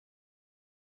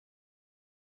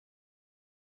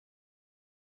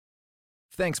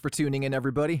Thanks for tuning in,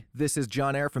 everybody. This is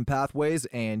John Air from Pathways,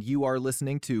 and you are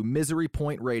listening to Misery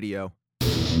Point Radio.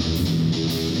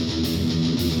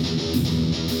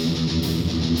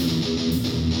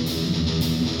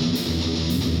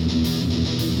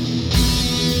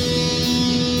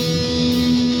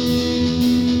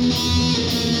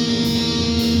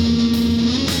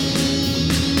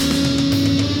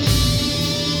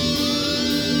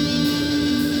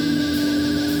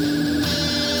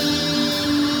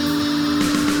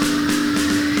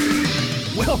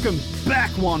 Welcome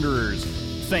back, Wanderers.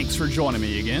 Thanks for joining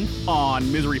me again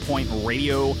on Misery Point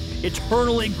Radio.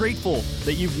 Eternally grateful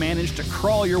that you've managed to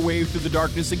crawl your way through the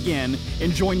darkness again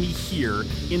and join me here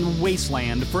in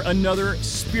Wasteland for another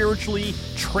spiritually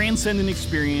transcendent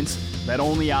experience that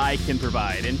only I can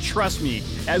provide. And trust me,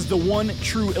 as the one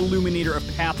true illuminator of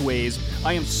Pathways,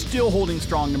 I am still holding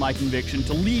strong to my conviction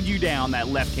to lead you down that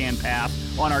left-hand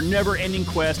path on our never-ending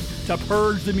quest to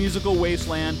purge the musical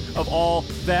wasteland of all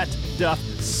that doth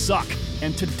suck.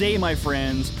 And today, my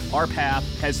friends, our path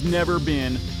has never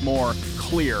been more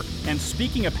clear. And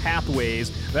speaking of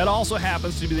Pathways, that also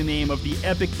happens to be the name of the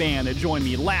epic band that joined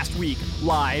me last week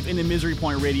live in the Misery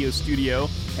Point Radio studio.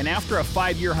 And after a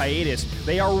 5-year hiatus,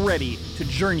 they are ready to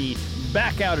journey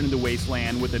back out into the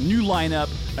wasteland with a new lineup,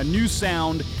 a new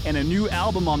sound, and a new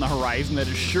album on the horizon that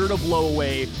is sure to blow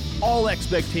away all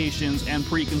expectations and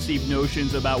preconceived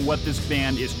notions about what this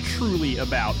band is truly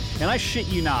about. And I shit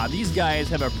you not, these guys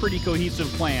have a pretty cohesive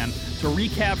plan to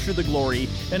recapture the glory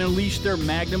and unleash their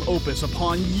magnum opus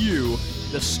upon you,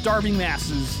 the starving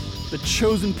masses, the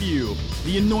chosen few,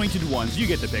 the anointed ones. You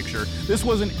get the picture. This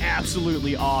was an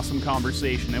absolutely awesome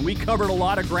conversation, and we covered a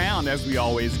lot of ground, as we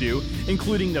always do,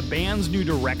 including the band's new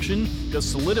direction, the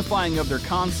solidifying of their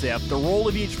concept, the role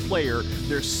of each player,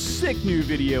 their sick new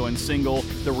video and single,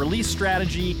 the release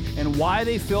strategy, and why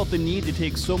they felt the need to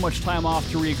take so much time off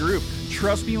to regroup.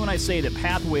 Trust me when I say that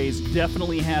Pathways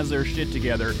definitely has their shit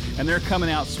together, and they're coming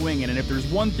out swinging. And if there's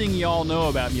one thing y'all know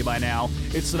about me by now,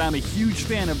 it's that I'm a huge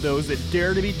fan of those that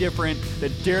dare to be different,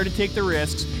 that dare to take the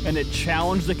risks, and that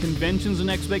challenge the conventions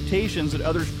and expectations that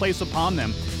others place upon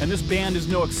them. And this band is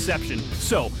no exception.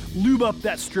 So, lube up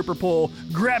that stripper pole,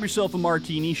 grab yourself a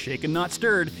martini, shaken not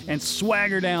stirred, and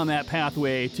swagger down that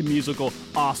pathway to musical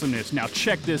awesomeness. Now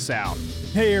check this out.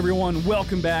 Hey everyone,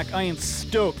 welcome back. I am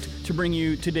stoked to bring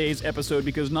you today's episode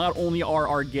because not only are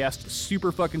our guests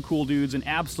super fucking cool dudes and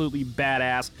absolutely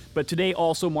badass, but today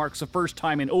also marks the first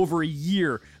time in over a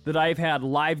year that I've had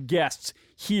live guests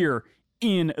here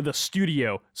in the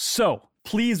studio. So,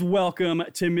 please welcome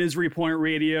to Misery Point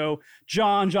Radio,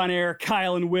 John Air,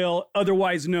 Kyle, and Will,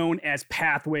 otherwise known as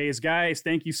Pathways. Guys,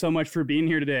 thank you so much for being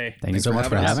here today. Thank you so much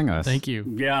for having us. Thank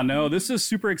you. Yeah, no, this is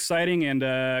super exciting, and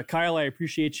Kyle, I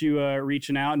appreciate you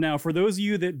reaching out. Now, for those of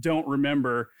you that don't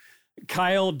remember,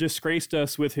 Kyle disgraced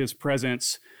us with his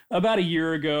presence about a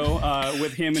year ago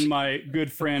with him and my good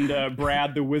friend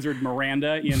Brad the Wizard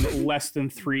Miranda in Less Than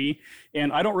 3.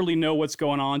 And I don't really know what's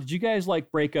going on. Did you guys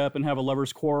break up and have a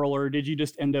lover's quarrel, or did you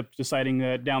just end up deciding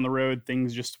that down the road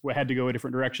things just had to go a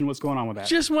different direction? What's going on with that?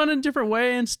 Just went a different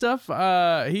way and stuff.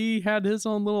 He had his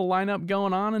own little lineup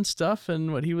going on and stuff,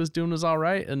 and what he was doing was all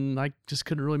right, and I just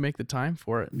couldn't really make the time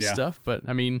for it and stuff. But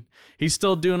I mean, he's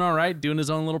still doing all right, doing his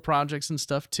own little projects and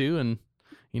stuff too, and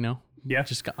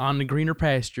just on the greener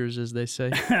pastures, as they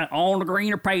say. On the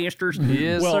greener pastures.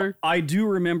 Yes, well, sir. I do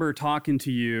remember talking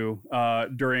to you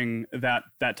during that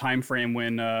time frame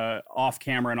when off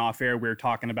camera and off air we were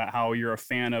talking about how you're a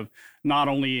fan of not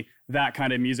only that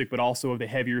kind of music but also of the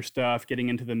heavier stuff, getting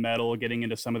into the metal, getting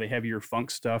into some of the heavier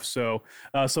funk stuff. So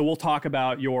we'll talk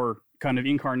about your kind of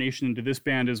incarnation into this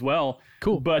band as well.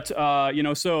 Cool. But,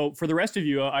 so for the rest of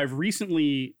you, I've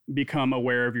recently become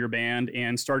aware of your band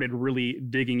and started really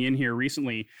digging in here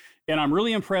recently. And I'm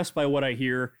really impressed by what I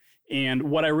hear. And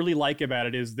what I really like about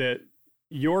it is that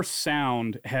your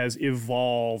sound has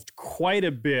evolved quite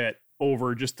a bit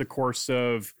over just the course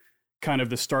of kind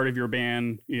of the start of your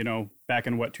band, back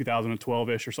in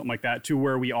 2012-ish or something like that, to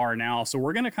where we are now. So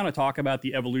we're going to kind of talk about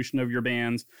the evolution of your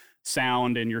band's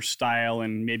sound and your style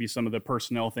and maybe some of the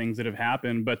personnel things that have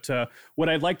happened. But what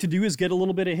I'd like to do is get a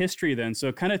little bit of history then.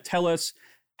 So kind of tell us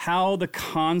how the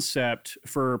concept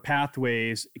for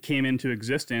Pathways came into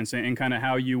existence and kind of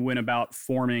how you went about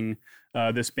forming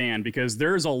this band, because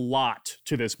there's a lot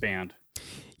to this band.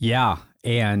 Yeah,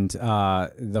 and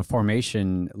the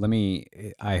formation,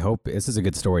 I hope this is a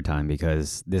good story time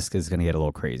because this is going to get a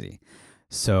little crazy.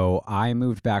 So I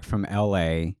moved back from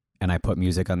LA and I put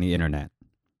music on the internet,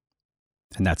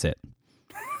 and that's it.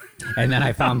 And then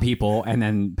I found people, and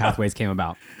then Pathways came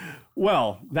about.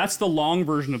 Well, that's the long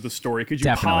version of the story. Could you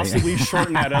Definitely. possibly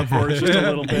shorten that up for us just a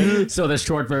little bit? So the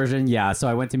short version, yeah. So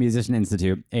I went to Musician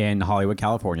Institute in Hollywood,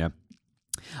 California.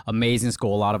 Amazing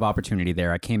school, a lot of opportunity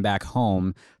there. I came back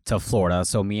home to Florida.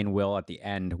 So me and Will at the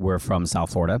end were from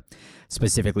South Florida,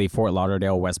 specifically Fort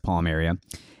Lauderdale, West Palm area.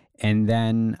 And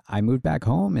then I moved back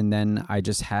home, and then I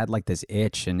just had like this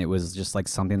itch, and it was just like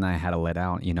something that I had to let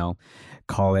out,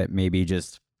 call it maybe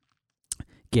just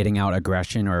getting out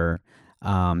aggression or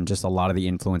just a lot of the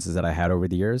influences that I had over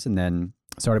the years. And then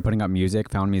started putting up music,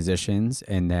 found musicians,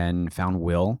 and then found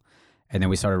Will. And then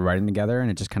we started writing together, and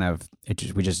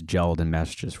we just gelled and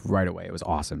meshed just right away. It was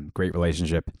awesome. Great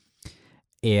relationship.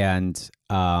 And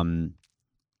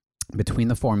between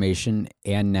the formation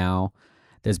and now,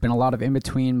 there's been a lot of in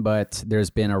between, but there's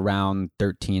been around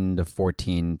 13 to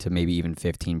 14 to maybe even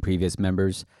 15 previous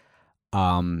members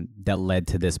that led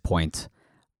to this point.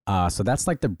 So that's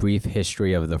like the brief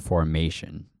history of the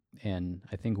formation. And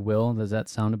I think, Will, does that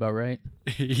sound about right?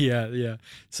 Yeah.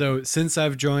 So since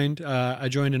I've joined, I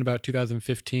joined in about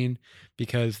 2015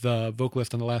 because the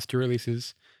vocalist on the last two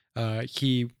releases,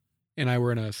 he and I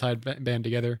were in a side band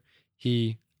together.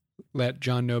 He let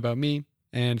John know about me.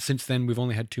 And since then, we've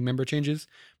only had 2 member changes,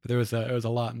 but there was a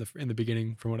lot in the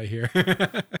beginning, from what I hear.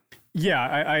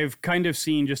 Yeah, I've kind of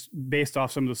seen, just based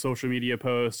off some of the social media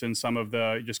posts and some of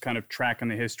the just kind of tracking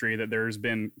the history, that there's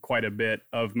been quite a bit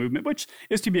of movement, which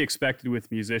is to be expected with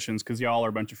musicians because y'all are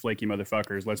a bunch of flaky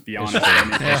motherfuckers. Let's be honest.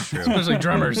 Especially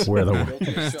drummers. We're the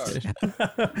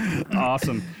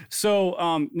Awesome.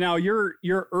 So now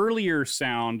your earlier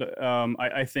sound,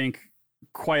 I think,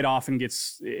 quite often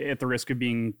gets, at the risk of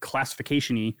being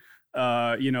classification-y,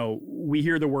 we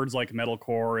hear the words like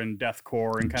metalcore and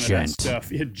deathcore and kind of that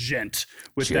stuff. Yeah, gent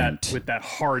with that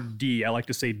hard D. I like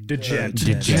to say degent.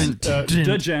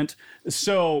 Degent.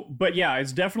 So, but yeah,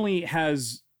 it's definitely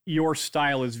has, your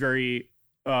style is very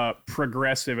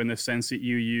progressive in the sense that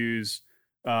you use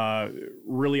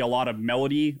really a lot of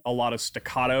melody, a lot of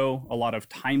staccato, a lot of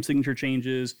time signature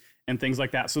changes, and things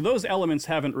like that. So those elements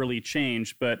haven't really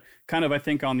changed, but kind of, I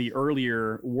think, on the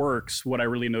earlier works, what I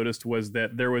really noticed was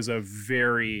that there was a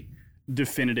very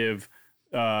definitive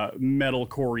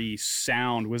metalcore-y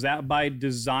sound. Was that by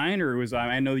design, or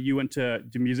I know you went to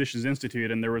Musicians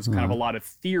Institute and there was kind of a lot of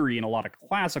theory and a lot of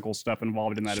classical stuff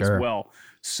involved in that as well.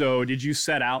 So did you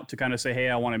set out to kind of say, hey,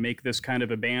 I want to make this kind of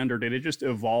a band, or did it just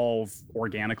evolve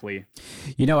organically?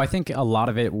 I think a lot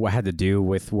of it had to do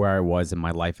with where I was in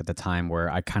my life at the time,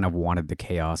 where I kind of wanted the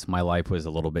chaos. My life was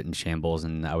a little bit in shambles,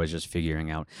 and I was just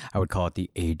figuring out, I would call it the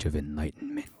age of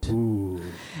enlightenment. Ooh.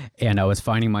 And I was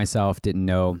finding myself, didn't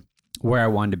know where I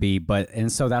wanted to be, and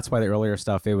so that's why the earlier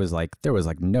stuff, it was like, there was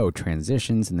like no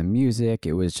transitions in the music.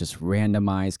 It was just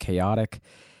randomized, chaotic.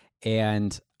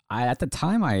 And at the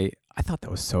time, I thought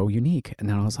that was so unique. And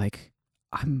then I was like,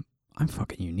 I'm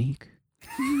fucking unique.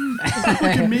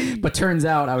 But turns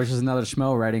out I was just another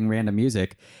schmo writing random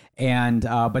music. And,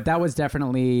 but that was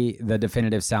definitely the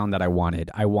definitive sound that I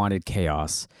wanted. I wanted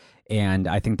chaos. And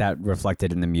I think that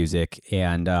reflected in the music.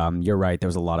 And you're right, there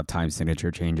was a lot of time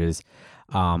signature changes.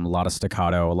 A lot of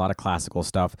staccato, a lot of classical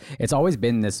stuff. It's always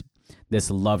been this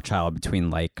love child between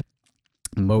like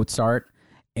Mozart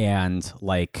and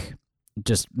like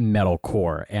just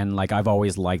metalcore. And like I've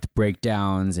always liked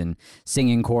breakdowns and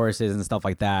singing choruses and stuff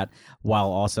like that, while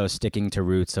also sticking to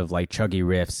roots of like chuggy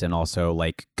riffs and also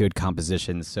like good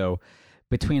compositions. So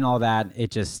between all that,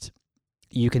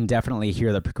 you can definitely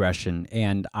hear the progression.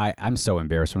 And I'm so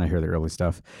embarrassed when I hear the early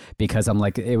stuff, because I'm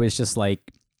like, it was just like,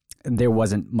 there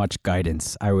wasn't much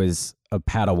guidance. I was a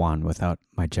Padawan without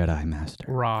my Jedi master.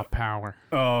 Raw power.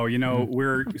 Oh,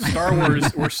 we're Star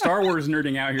Wars. We're Star Wars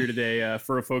nerding out here today.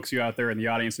 For folks you out there in the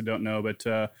audience that don't know, but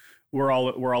we're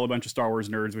all a bunch of Star Wars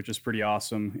nerds, which is pretty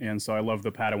awesome. And so I love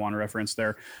the Padawan reference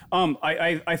there.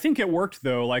 I think it worked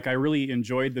though. Like I really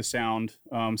enjoyed the sound.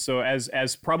 So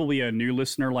as probably a new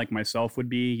listener like myself would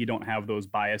be, you don't have those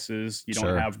biases. You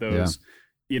don't have those.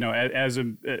 As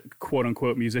a quote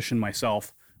unquote musician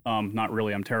myself. Not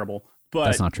really, I'm terrible, but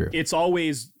that's not true. It's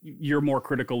always, you're more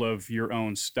critical of your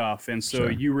own stuff. And so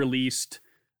you released,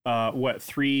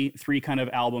 three kind of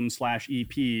albums /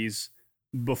 EPs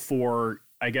before,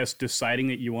 I guess, deciding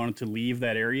that you wanted to leave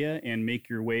that area and make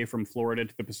your way from Florida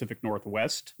to the Pacific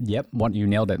Northwest. Yep. You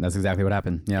nailed it. That's exactly what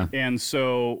happened. Yeah. And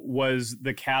so was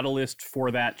the catalyst for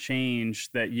that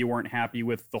change that you weren't happy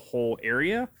with the whole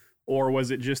area? Or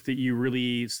was it just that you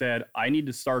really said, I need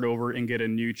to start over and get a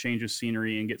new change of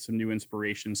scenery and get some new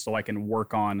inspiration so I can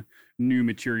work on new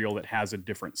material that has a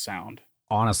different sound?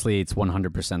 Honestly, it's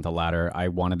 100% the latter. I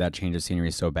wanted that change of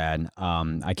scenery so bad.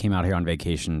 I came out here on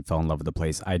vacation, fell in love with the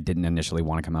place. I didn't initially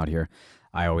want to come out here.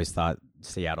 I always thought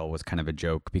Seattle was kind of a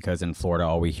joke because in Florida,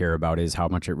 all we hear about is how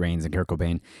much it rains in Kurt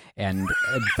Cobain. And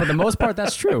for the most part,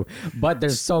 that's true. But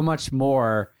there's so much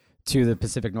more to the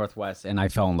Pacific Northwest. And I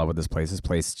fell in love with this place. This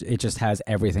place, it just has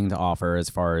everything to offer as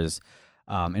far as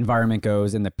environment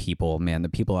goes, and the people, man. The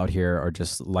people out here are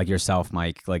just like yourself,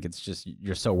 Mike. Like, it's just,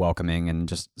 you're so welcoming and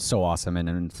just so awesome. And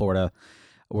in Florida,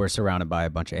 we're surrounded by a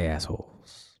bunch of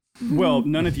assholes. Well,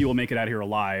 none of you will make it out here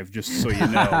alive, just so you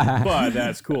know, but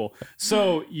that's cool.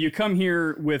 So you come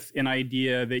here with an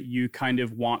idea that you kind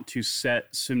of want to set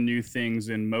some new things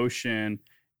in motion.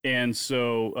 And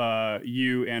so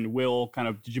you and Will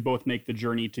did you both make the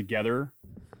journey together?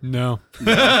 No.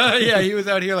 Yeah, he was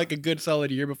out here like a good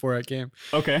solid year before I came.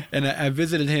 Okay. And I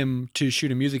visited him to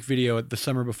shoot a music video the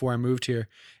summer before I moved here.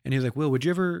 And he was like, Will, would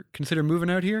you ever consider moving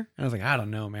out here? And I was like, I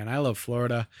don't know, man. I love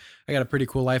Florida. I got a pretty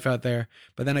cool life out there.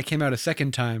 But then I came out a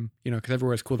second time, because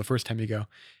everywhere's cool the first time you go.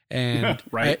 And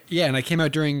right. and I came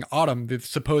out during autumn, the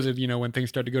supposed, when things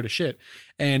start to go to shit.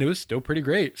 And it was still pretty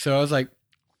great. So I was like,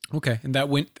 okay. And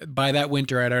by that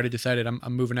winter, I'd already decided I'm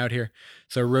moving out here.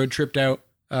 So road tripped out.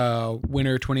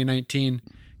 Winter 2019,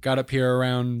 got up here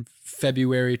around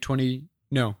February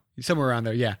somewhere around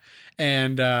there. Yeah.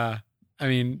 And,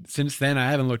 since then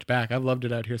I haven't looked back. I've loved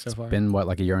it out here so far. Been what,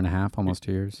 like a year and a half, almost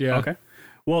 2 years? Yeah. Okay.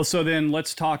 Well, so then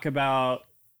let's talk about,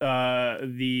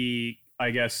 the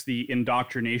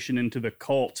indoctrination into the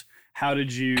cult. How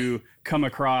did you come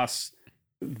across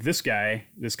this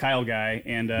Kyle guy,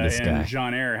 and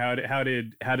John Air?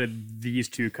 How did these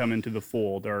two come into the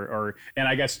fold, or and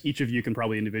I guess each of you can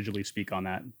probably individually speak on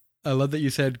that. I love that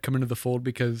you said "come into the fold"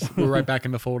 because "we're right back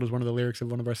in the fold" is one of the lyrics of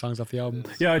one of our songs off the album.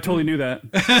 Yeah, I totally knew that.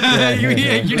 You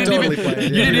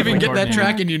didn't even get that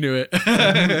track, and you knew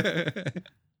it.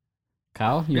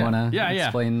 Kyle, you want to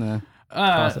explain the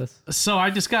process? So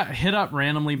I just got hit up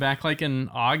randomly back like in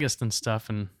August and stuff,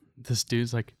 and this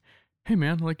dude's like, hey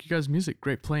man, I like you guys' music,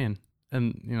 great playing.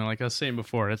 And like I was saying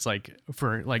before, it's like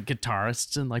for like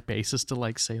guitarists and like bassists to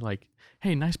like say like,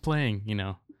 hey, nice playing,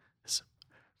 it's a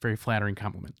very flattering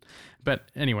compliment. But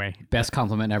anyway, best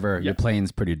compliment ever. Your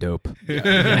playing's pretty dope.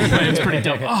 It's pretty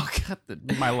dope. Oh god,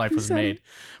 my life was made.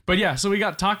 But yeah, so we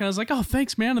got talking. I was like, oh,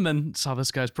 thanks, man. And then saw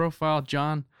this guy's profile,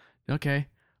 John. Okay.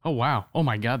 Oh wow. Oh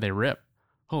my god, they rip.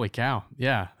 Holy cow.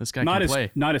 Yeah, this guy can play.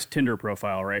 Not his Tinder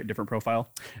profile, right? Different profile?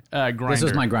 Grindr. This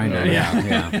was my Grindr. Yeah.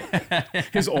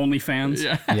 His OnlyFans.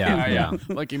 Yeah.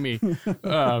 Lucky me.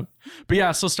 But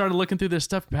yeah, so started looking through this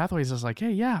stuff, Pathways. I was like,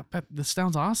 hey, yeah, this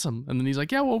sounds awesome. And then he's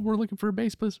like, yeah, well, we're looking for a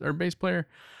bass player.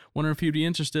 Wonder if you'd be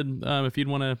interested, if you'd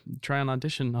want to try an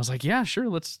audition. I was like, yeah, sure,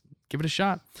 let's give it a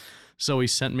shot. So he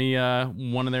sent me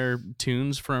one of their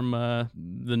tunes from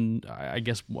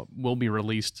what will be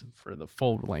released for the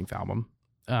full-length album.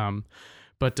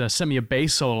 But sent me a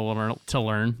bass solo to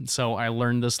learn. So I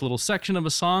learned this little section of a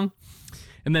song,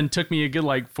 and then took me a good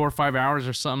 4 or 5 hours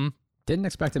or something. Didn't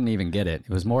expect him to even get it. It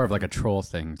was more of like a troll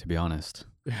thing, to be honest.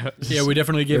 Yeah, we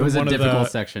definitely gave him one of the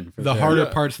section. The harder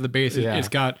parts of the bass. It's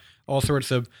got all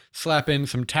sorts of slap in,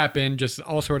 some tap in, just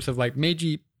all sorts of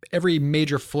every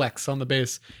major flex on the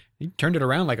bass. He turned it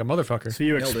around like a motherfucker. So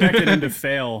you expected him to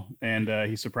fail, and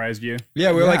he surprised you?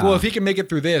 Yeah, we were like, well, if he can make it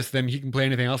through this, then he can play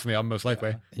anything else on the album, most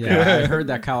likely. Yeah, I heard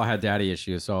that Kyle had daddy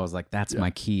issues, so I was like, that's my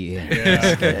key in.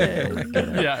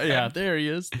 Yeah, there he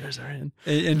is. There's our end.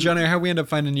 And Johnny, how'd we end up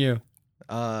finding you?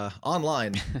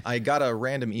 Online. I got a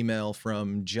random email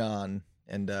from John,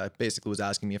 and basically was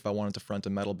asking me if I wanted to front a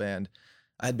metal band.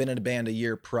 I had been in a band a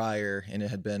year prior, and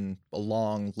it had been a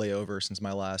long layover since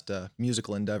my last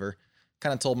musical endeavor.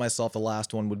 Kind of told myself the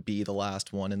last one would be the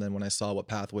last one, and then when I saw what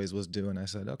Pathways was doing, I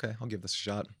said, okay, I'll give this a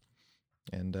shot.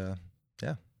 And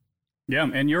yeah,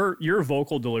 and your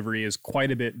vocal delivery is quite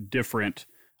a bit different,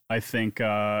 I think,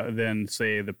 than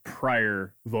say the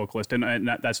prior vocalist, and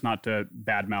that's not to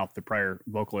badmouth the prior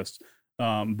vocalist,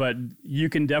 but you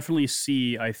can definitely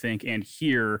see, I think, and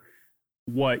hear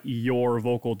what your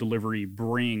vocal delivery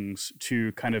brings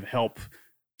to kind of help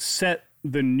set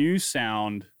the new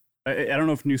sound. I don't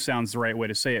know if new sound's the right way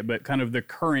to say it, but kind of the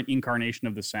current incarnation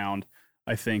of the sound,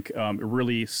 I think,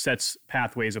 really sets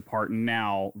Pathways apart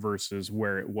now versus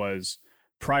where it was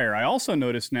prior. I also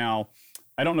noticed now,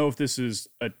 I don't know if this is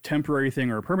a temporary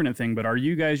thing or a permanent thing, but are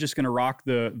you guys just going to rock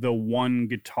the one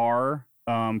guitar?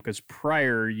 Because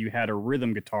prior you had a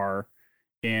rhythm guitar.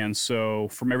 And so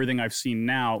from everything I've seen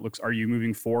now, are you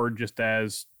moving forward just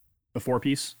as a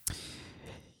 4-piece?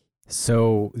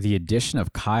 So the addition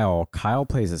of Kyle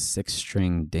plays a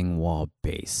 6-string Dingwall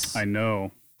bass. I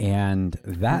know. And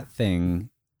that thing,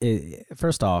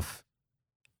 first off,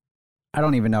 I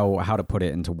don't even know how to put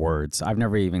it into words. I've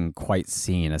never even quite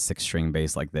seen a 6-string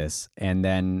bass like this. And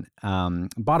then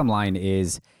bottom line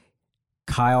is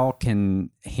Kyle can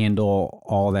handle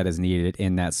all that is needed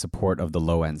in that support of the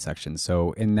low end section.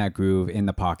 So in that groove, in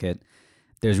the pocket,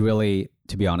 there's really,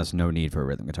 to be honest, no need for a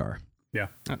rhythm guitar. Yeah.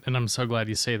 And I'm so glad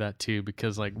you say that too,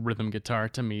 because like rhythm guitar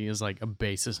to me is like a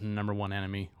bass's number one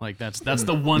enemy. Like that's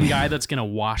the one guy that's gonna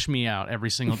wash me out every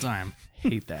single time.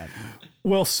 Hate that.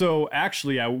 Well, so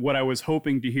actually, what I was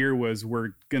hoping to hear was we're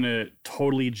gonna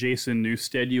totally Jason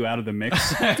Newsted you out of the mix.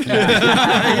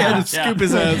 Scoop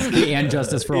his ass. And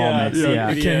Justice for All mix. Yeah.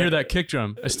 I can't hear that kick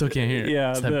drum. I still can't hear it.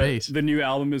 Yeah, It's that bass. the new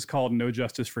album is called No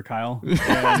Justice for Kyle.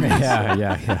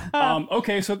 Yeah.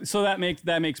 Okay, so that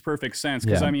makes perfect sense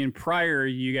because Yeah. I mean, prior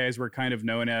you guys were kind of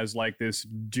known as like this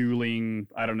dueling.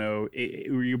 I don't know.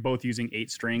 Were you both using 8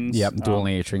 strings? Yep. Dual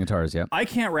 8-string guitars. Yep. I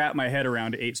can't wrap my head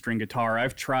around 8-string guitar.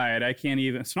 I've tried. I can't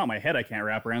even. It's not my head I can't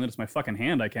wrap around it. It's my fucking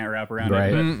hand I can't wrap around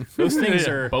Right. it. But those things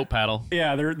are boat paddle.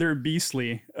 yeah, they're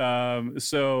beastly.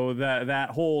 So that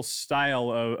whole style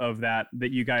of that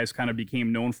you guys kind of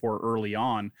became known for early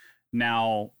on.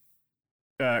 Now,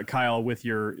 Kyle, with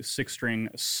your 6-string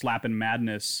slapping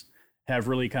madness, have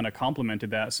really kind of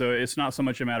complemented that. So it's not so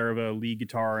much a matter of a lead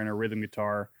guitar and a rhythm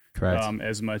guitar. Correct.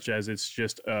 As much as it's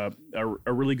just a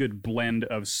really good blend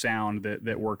of sound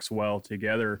that works well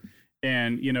together.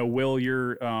 And you know, Will,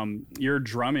 your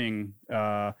drumming,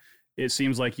 it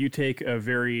seems like you take a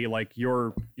very like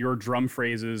your drum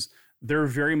phrases. They're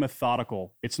very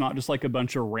methodical. It's not just like a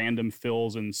bunch of random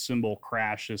fills and cymbal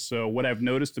crashes. So what I've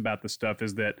noticed about this stuff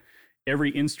is that every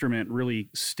instrument really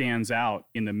stands out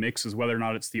in the mixes, whether or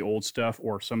not it's the old stuff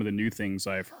or some of the new things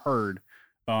I've heard.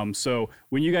 So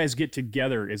when you guys get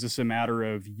together, is this a matter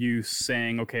of you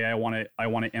saying, okay, I want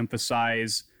to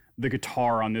emphasize the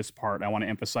guitar on this part, I want to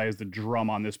emphasize the drum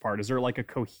on this part? Is there like a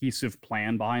cohesive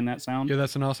plan behind that sound? Yeah,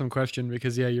 that's an awesome question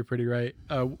because you're pretty right.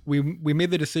 We made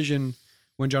the decision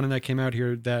when John and I came out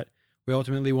here that we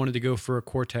ultimately wanted to go for a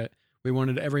quartet. We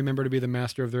wanted every member to be the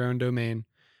master of their own domain.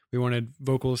 We wanted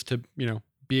vocals to,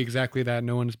 be exactly that.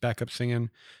 No one's backup singing.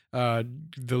 The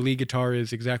lead guitar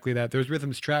is exactly that. There's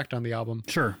rhythms tracked on the album.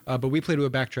 Sure. But we play to a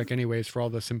backtrack anyways for all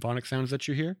the symphonic sounds that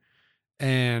you hear.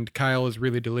 And Kyle is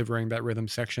really delivering that rhythm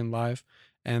section live.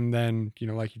 And then,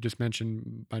 like you just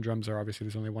mentioned, my drums are obviously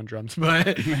there's only one drums,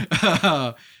 but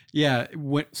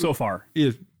So far.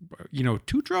 is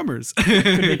 2 drummers.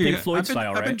 Could be Pink Floyd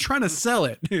style, I've been right? trying to sell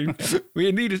it. we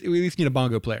at least need a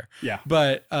bongo player. Yeah.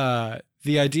 But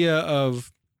the idea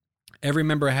of every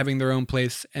member having their own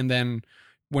place, and then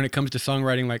when it comes to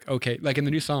songwriting, like in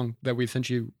the new song that we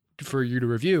sent you for you to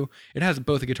review, it has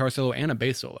both a guitar solo and a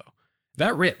bass solo.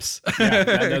 That rips. Yeah,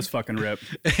 that does fucking rip.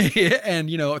 And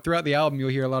throughout the album, you'll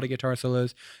hear a lot of guitar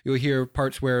solos. You'll hear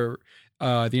parts where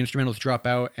the instrumentals drop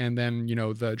out, and then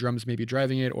the drums may be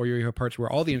driving it, or you'll hear parts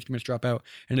where all the instruments drop out,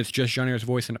 and it's just Jean-Pierre's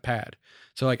voice and a pad.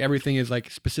 So like everything is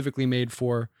like specifically made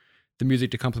for the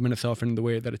music to complement itself in the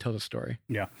way that it tells a story.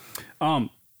 Yeah.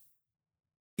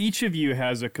 Each of you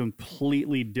has a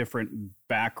completely different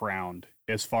background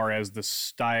as far as the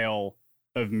style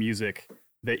of music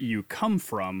that you come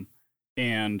from.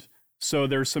 And so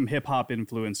there's some hip hop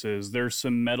influences, there's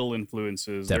some metal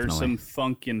influences, Definitely. there's some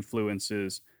funk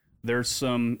influences, there's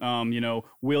some,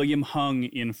 William Hung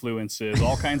influences,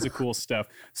 all kinds of cool stuff.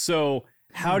 So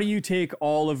how do you take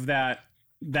all of that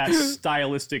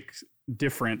stylistic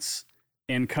difference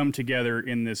and come together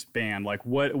in this band? Like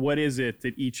what is it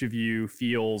that each of you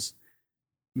feels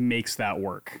makes that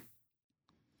work?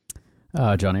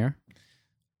 John Ayer?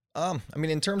 I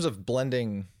mean, in terms of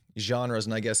blending genres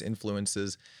and I guess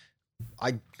influences,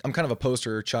 I'm kind of a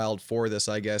poster child for this,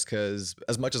 I guess, because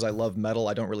as much as I love metal,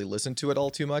 I don't really listen to it all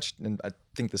too much. And I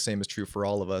think the same is true for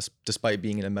all of us. Despite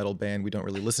being in a metal band, we don't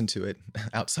really listen to it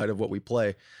outside of what we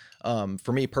play.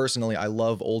 For me personally, I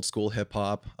love old school hip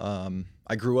hop.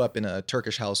 I grew up in a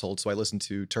Turkish household, so I listened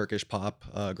to Turkish pop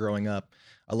growing up.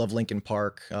 I love Linkin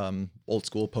Park, old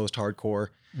school post-hardcore.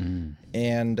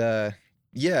 And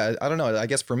yeah, I don't know. I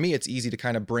guess for me, it's easy to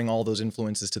kind of bring all those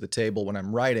influences to the table when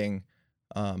I'm writing.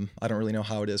 I don't really know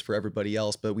how it is for everybody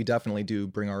else, but we definitely do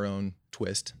bring our own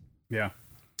twist. Yeah.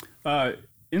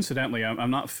 Incidentally,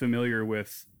 I'm not familiar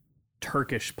with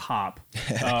Turkish pop.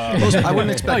 I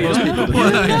wouldn't expect most people to be.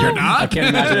 You're not? I can't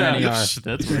imagine any are.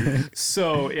 That's weird.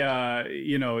 So,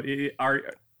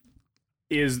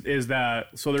 is that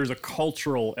so? There's a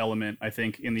cultural element, I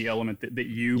think, in the element that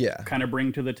you kind of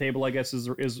bring to the table. I guess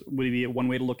would be one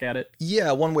way to look at it.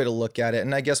 Yeah, one way to look at it,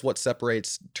 and I guess what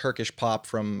separates Turkish pop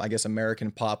from, I guess,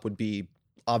 American pop would be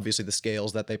obviously the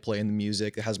scales that they play in the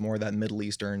music. It has more of that Middle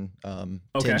Eastern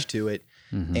tinge to it.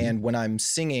 Mm-hmm. And when I'm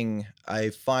singing, I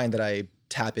find that I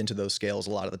tap into those scales a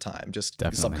lot of the time, just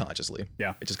Definitely. subconsciously.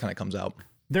 Yeah. It just kind of comes out.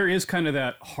 There is kind of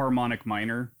that harmonic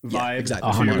minor vibe. Yeah,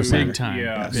 exactly. to- 100%. Big time.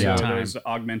 Yes. Big so time. those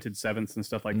augmented sevenths and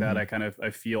stuff like that. I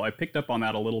feel I picked up on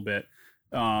that a little bit.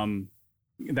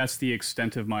 That's the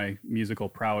extent of my musical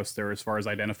prowess there as far as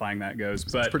identifying that goes.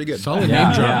 It's But pretty good. Solid Yeah,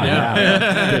 name drop.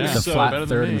 yeah. The So flat better than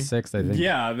third me. and sixth, I think.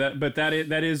 yeah,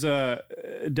 that is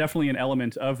definitely an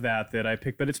element of that I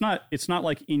picked. But it's not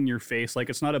like in your face.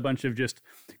 Like it's not a bunch of just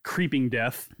creeping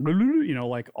death,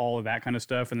 like all of that kind of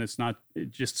stuff. And it's not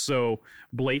just so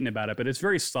blatant about it. But it's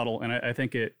very subtle, and I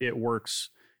think it works,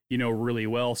 really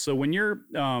well. So when you're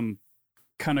kind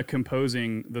of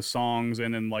composing the songs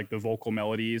and then like the vocal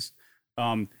melodies,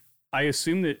 I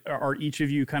assume that are each of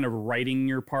you kind of writing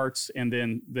your parts and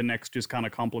then the next is kind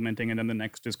of complementing and then the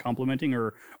next is complementing,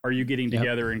 or are you getting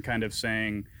together and kind of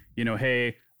saying,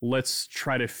 hey, let's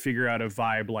try to figure out a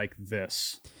vibe like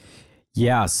this?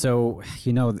 Yeah, so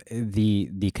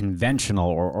the conventional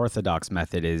or orthodox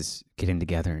method is getting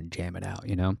together and jam it out,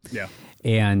 Yeah.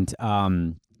 And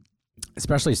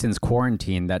especially since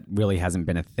quarantine, that really hasn't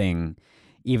been a thing,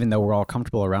 even though we're all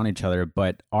comfortable around each other.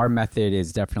 But our method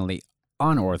is definitely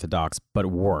unorthodox, but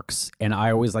works. And I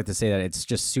always like to say that it's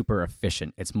just super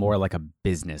efficient. It's more like a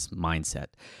business mindset.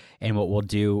 And what we'll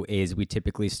do is we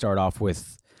typically start off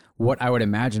with what I would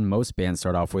imagine most bands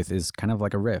start off with is kind of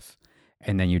like a riff.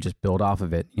 And then you just build off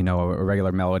of it, a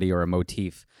regular melody or a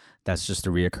motif that's just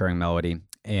a reoccurring melody.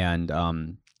 And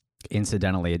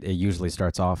incidentally, it usually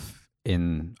starts off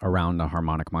in around a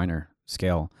harmonic minor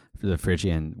scale for the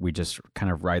Phrygian. We just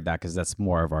kind of ride that because that's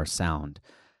more of our sound,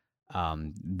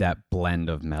 that blend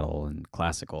of metal and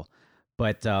classical.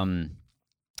 But to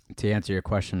answer your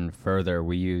question further,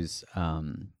 we use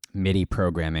MIDI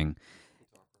programming.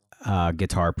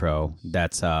 Guitar Pro.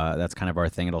 That's kind of our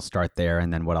thing. It'll start there,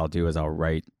 and then what I'll do is I'll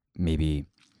write maybe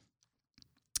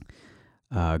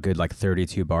good like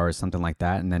 32 bars, something like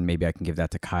that, and then maybe I can give that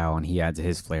to Kyle, and he adds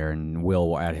his flair, and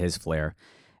will add his flair,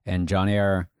 and John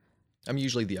Air. I'm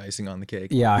usually the icing on the cake.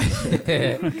 Yeah,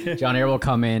 John Air will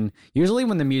come in usually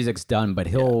when the music's done, but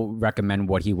he'll recommend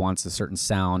what he wants, a certain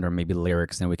sound or maybe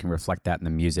lyrics, and we can reflect that in the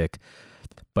music.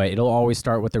 But it'll always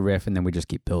start with the riff, and then we just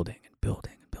keep building and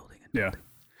building and building and building. Yeah.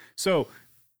 So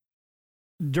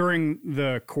during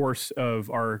the course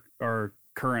of our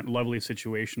current lovely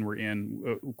situation we're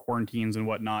in, quarantines and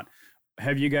whatnot,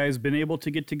 have you guys been able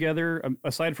to get together,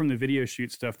 aside from the video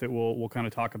shoot stuff that we'll kind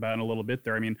of talk about in a little bit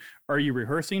there? I mean, are you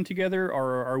rehearsing together,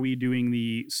 or are we doing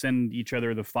the send each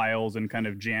other the files and kind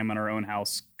of jam in our own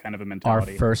house kind of a Our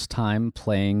mentality? first time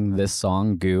playing this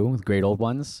song, Goo, Great Old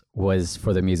Ones, was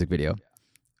for the music video.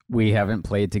 We haven't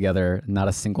played together, not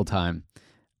a single time.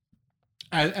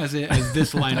 As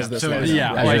this lineup. As this So lineup.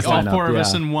 Yeah, As like this all lineup, four of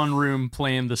us yeah. in one room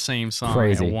playing the same song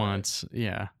Crazy. at once.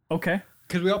 Yeah. Okay.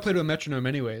 because we all play to a metronome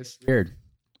anyways. Weird,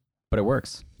 but it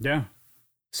works. Yeah.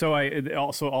 So I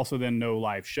also then no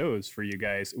live shows for you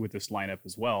guys with this lineup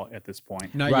as well at this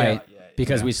point. Not Right, yet.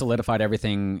 because we solidified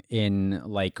everything in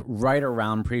like right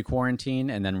around pre-quarantine,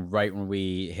 and then right when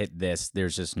we hit this,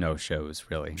 there's just no shows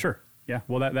really. Sure. Yeah.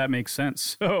 Well, that makes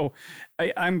sense. So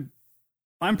I'm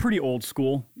pretty old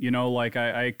school, like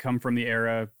I come from the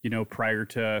era, prior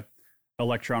to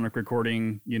electronic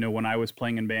recording, when I was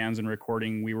playing in bands and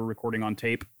recording, we were recording on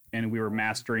tape and we were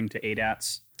mastering to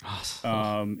ADATs.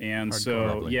 And so,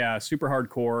 probably. yeah, super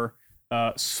hardcore,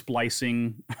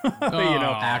 splicing,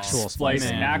 Actual splice,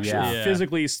 splicing, actual yeah.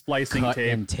 physically splicing Cut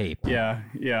tape. and tape. Yeah,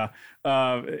 yeah.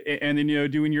 And then,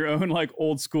 doing your own like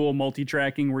old school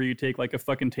multi-tracking where you take like a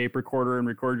fucking tape recorder and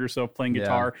record yourself playing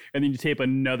guitar, and then you tape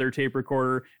another tape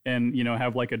recorder and,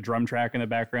 have like a drum track in the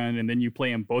background, and then you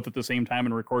play them both at the same time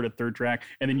and record a third track,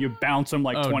 and then you bounce them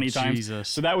like 20 times. Jesus.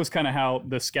 So that was kind of how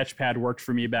the Sketchpad worked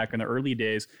for me back in the early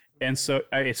days. And so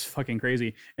it's fucking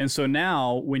crazy. And so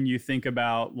now when you think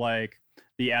about like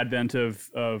the advent of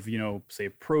say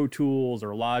Pro Tools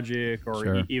or Logic or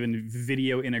Sure. even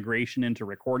video integration into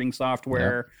recording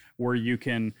software where you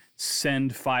can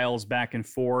send files back and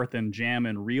forth and jam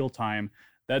in real time,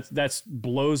 that's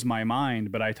blows my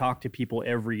mind. But I talk to people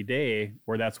every day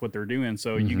where that's what they're doing.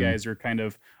 So you guys are kind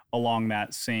of along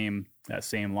that same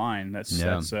line.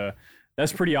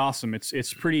 That's pretty awesome.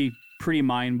 It's pretty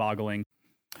mind-boggling.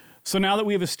 So now that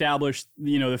we've established,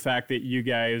 the fact that you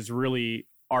guys really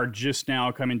are just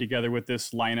now coming together with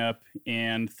this lineup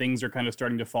and things are kind of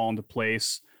starting to fall into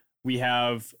place, we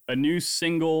have a new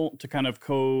single to kind of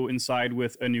coincide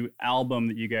with a new album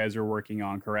that you guys are working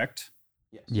on, correct?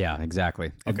 Yeah,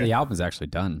 exactly. Okay. The album's actually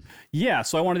done. Yeah,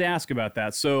 so I wanted to ask about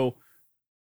that. So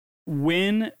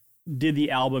when did the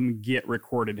album get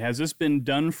recorded? Has this been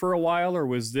done for a while, or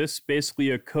was this basically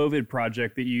a COVID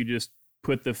project that you just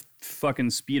put the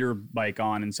fucking speeder bike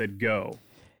on and said go?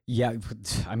 Yeah,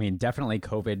 I mean, definitely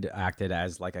COVID acted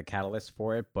as like a catalyst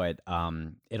for it, but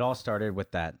it all started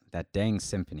with that dang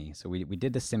symphony. So we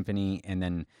did the symphony, and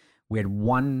then we had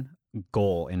one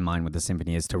goal in mind with the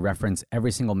symphony, is to reference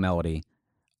every single melody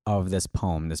of this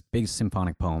poem, this big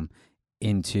symphonic poem,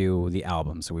 into the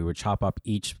album. So we would chop up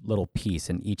each little piece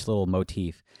and each little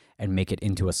motif and make it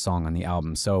into a song on the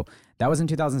album. So that was in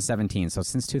 2017. So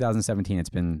since 2017, it's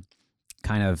been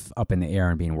kind of up in the air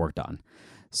and being worked on.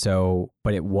 So,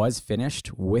 but it was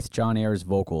finished with John Ayer's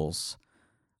vocals,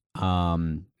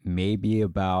 maybe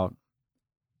about,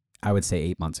 I would say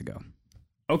 8 months ago.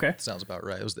 Okay. Sounds about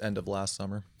right. It was the end of last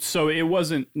summer. So it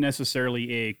wasn't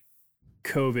necessarily a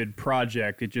COVID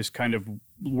project. It just kind of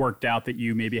worked out that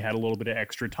you maybe had a little bit of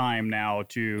extra time now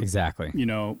to Exactly.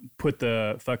 Put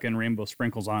the fucking rainbow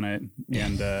sprinkles on it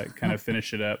and kind of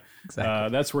finish it up.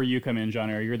 Exactly. That's where you come in, John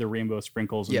Ayer. You're the rainbow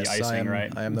sprinkles and Yes, the icing,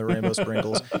 right? I am the rainbow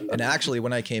sprinkles. And actually,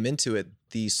 when I came into it,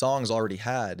 the songs already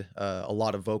had a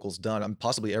lot of vocals done.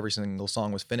 Possibly every single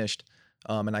song was finished,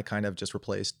 and I kind of just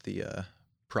replaced the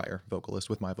prior vocalist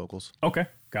with my vocals. Okay,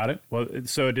 got it. Well,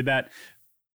 so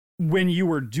when you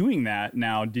were doing that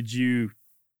now, did you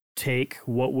take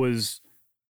what was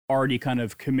already kind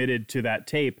of committed to that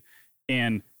tape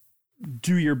and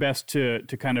do your best to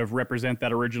kind of represent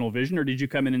that original vision? Or did you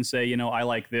come in and say, I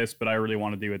like this, but I really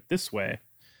want to do it this way?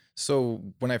 So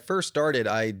when I first started,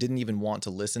 I didn't even want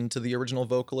to listen to the original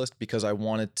vocalist because I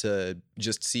wanted to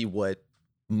just see what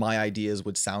my ideas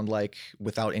would sound like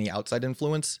without any outside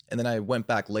influence. And then I went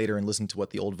back later and listened to what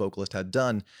the old vocalist had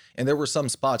done. And there were some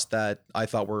spots that I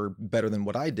thought were better than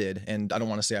what I did. And I don't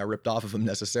want to say I ripped off of him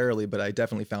necessarily, but I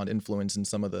definitely found influence in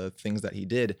some of the things that he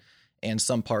did. And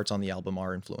some parts on the album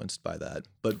are influenced by that.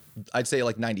 But I'd say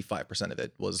like 95% of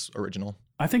it was original.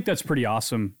 I think that's pretty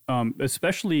awesome,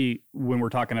 especially when we're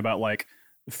talking about like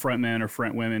frontmen or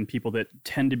frontwomen, people that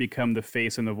tend to become the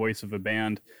face and the voice of a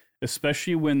band.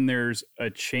 Especially when there's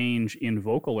a change in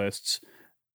vocalists,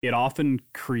 it often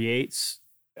creates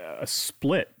a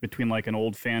split between like an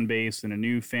old fan base and a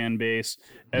new fan base,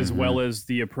 as well as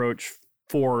the approach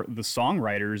for the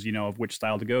songwriters, of which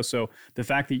style to go. So the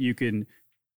fact that you can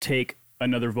take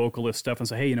another vocalist stuff and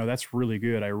say, hey, that's really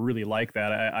good. I really like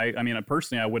that. I mean,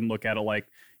 personally, I wouldn't look at it like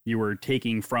you were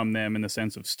taking from them in the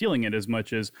sense of stealing it as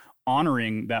much as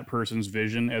honoring that person's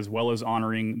vision as well as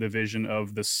honoring the vision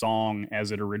of the song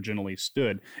as it originally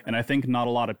stood. And I think not a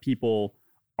lot of people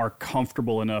are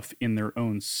comfortable enough in their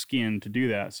own skin to do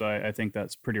that. So I think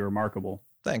that's pretty remarkable.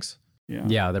 Thanks.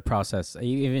 Yeah, the process,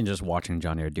 even just watching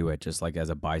John Ayer do it, just like as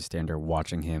a bystander,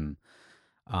 watching him,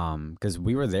 because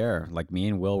we were there, like me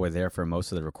and Will were there for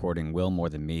most of the recording, Will more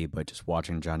than me, but just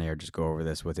watching John Ayer just go over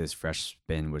this with his fresh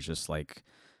spin was just like,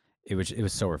 it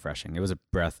was so refreshing. It was a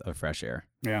breath of fresh air.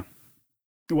 Yeah.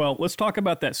 Well, let's talk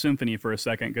about that symphony for a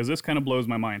second, because this kind of blows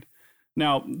my mind.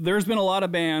 Now, there's been a lot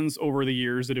of bands over the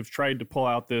years that have tried to pull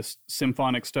out this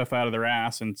symphonic stuff out of their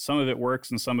ass, and some of it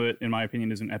works, and some of it, in my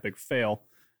opinion, is an epic fail.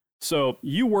 So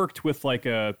you worked with like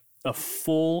a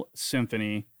full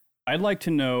symphony. I'd like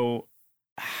to know,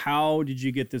 how did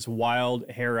you get this wild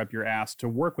hair up your ass to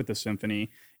work with the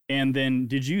symphony? And then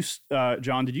did you,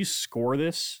 John, did you score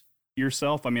this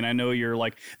yourself? I mean, I know you're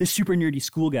like this super nerdy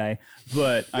school guy,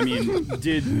 but I mean,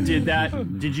 did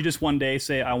you just one day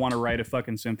say, I want to write a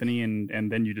fucking symphony,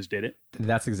 and then you just did it?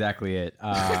 That's exactly it.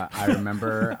 I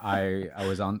remember I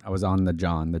was on the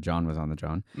John was on the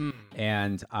John,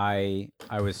 and I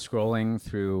was scrolling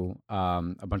through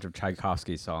a bunch of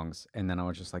Tchaikovsky songs, and then I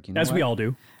was just like, as what? We all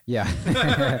do. Yeah.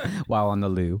 While on the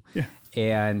loo. Yeah.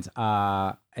 And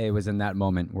it was in that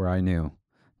moment where I knew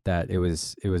that it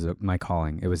was my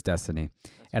calling. It was destiny.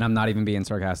 And I'm not even being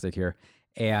sarcastic here.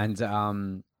 And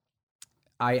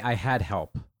I had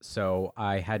help. So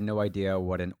I had no idea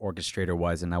what an orchestrator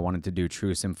was, and I wanted to do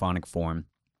true symphonic form.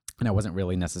 And I wasn't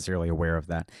really necessarily aware of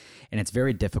that. And it's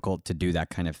very difficult to do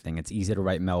that kind of thing. It's easy to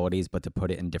write melodies, but to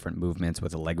put it in different movements,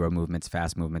 with allegro movements,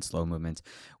 fast movements, slow movements.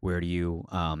 Where do you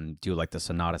do like the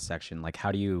sonata section? Like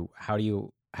how do you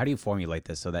formulate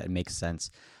this so that it makes sense,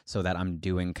 so that I'm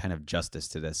doing kind of justice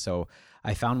to this? So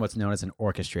I found what's known as an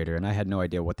orchestrator, and I had no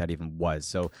idea what that even was.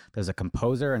 So there's a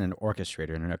composer and an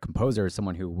orchestrator, and a composer is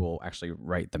someone who will actually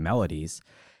write the melodies.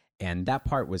 And that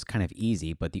part was kind of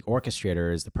easy, but the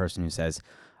orchestrator is the person who says,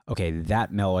 okay,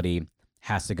 that melody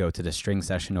has to go to the string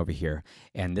section over here,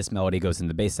 and this melody goes in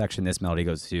the bass section, this melody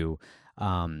goes to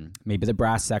maybe the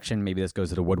brass section, maybe this goes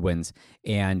to the woodwinds.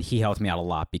 And he helped me out a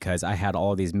lot because I had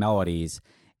all of these melodies,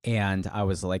 and I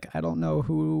was like, I don't know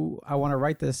who I want to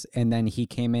write this. And then he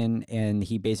came in and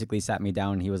he basically sat me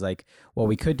down, and he was like, well,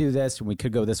 we could do this, we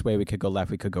could go this way, we could go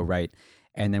left, we could go right.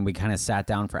 And then we kind of sat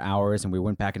down for hours, and we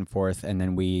went back and forth, and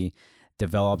then we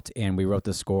developed, and we wrote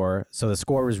the score. So the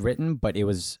score was written, but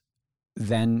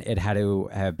it had to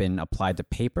have been applied to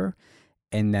paper,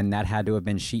 and then that had to have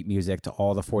been sheet music to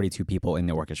all the 42 people in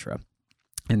the orchestra.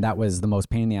 And that was the most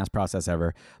pain in the ass process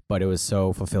ever, but it was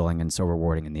so fulfilling and so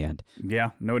rewarding in the end. Yeah,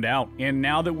 no doubt. And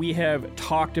now that we have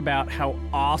talked about how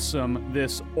awesome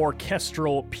this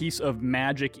orchestral piece of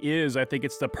magic is, I think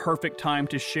it's the perfect time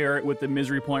to share it with the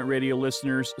Misery Point Radio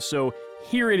listeners. So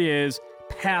here it is,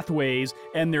 Pathways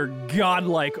and their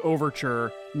godlike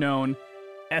overture known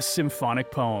as Symphonic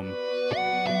Poem.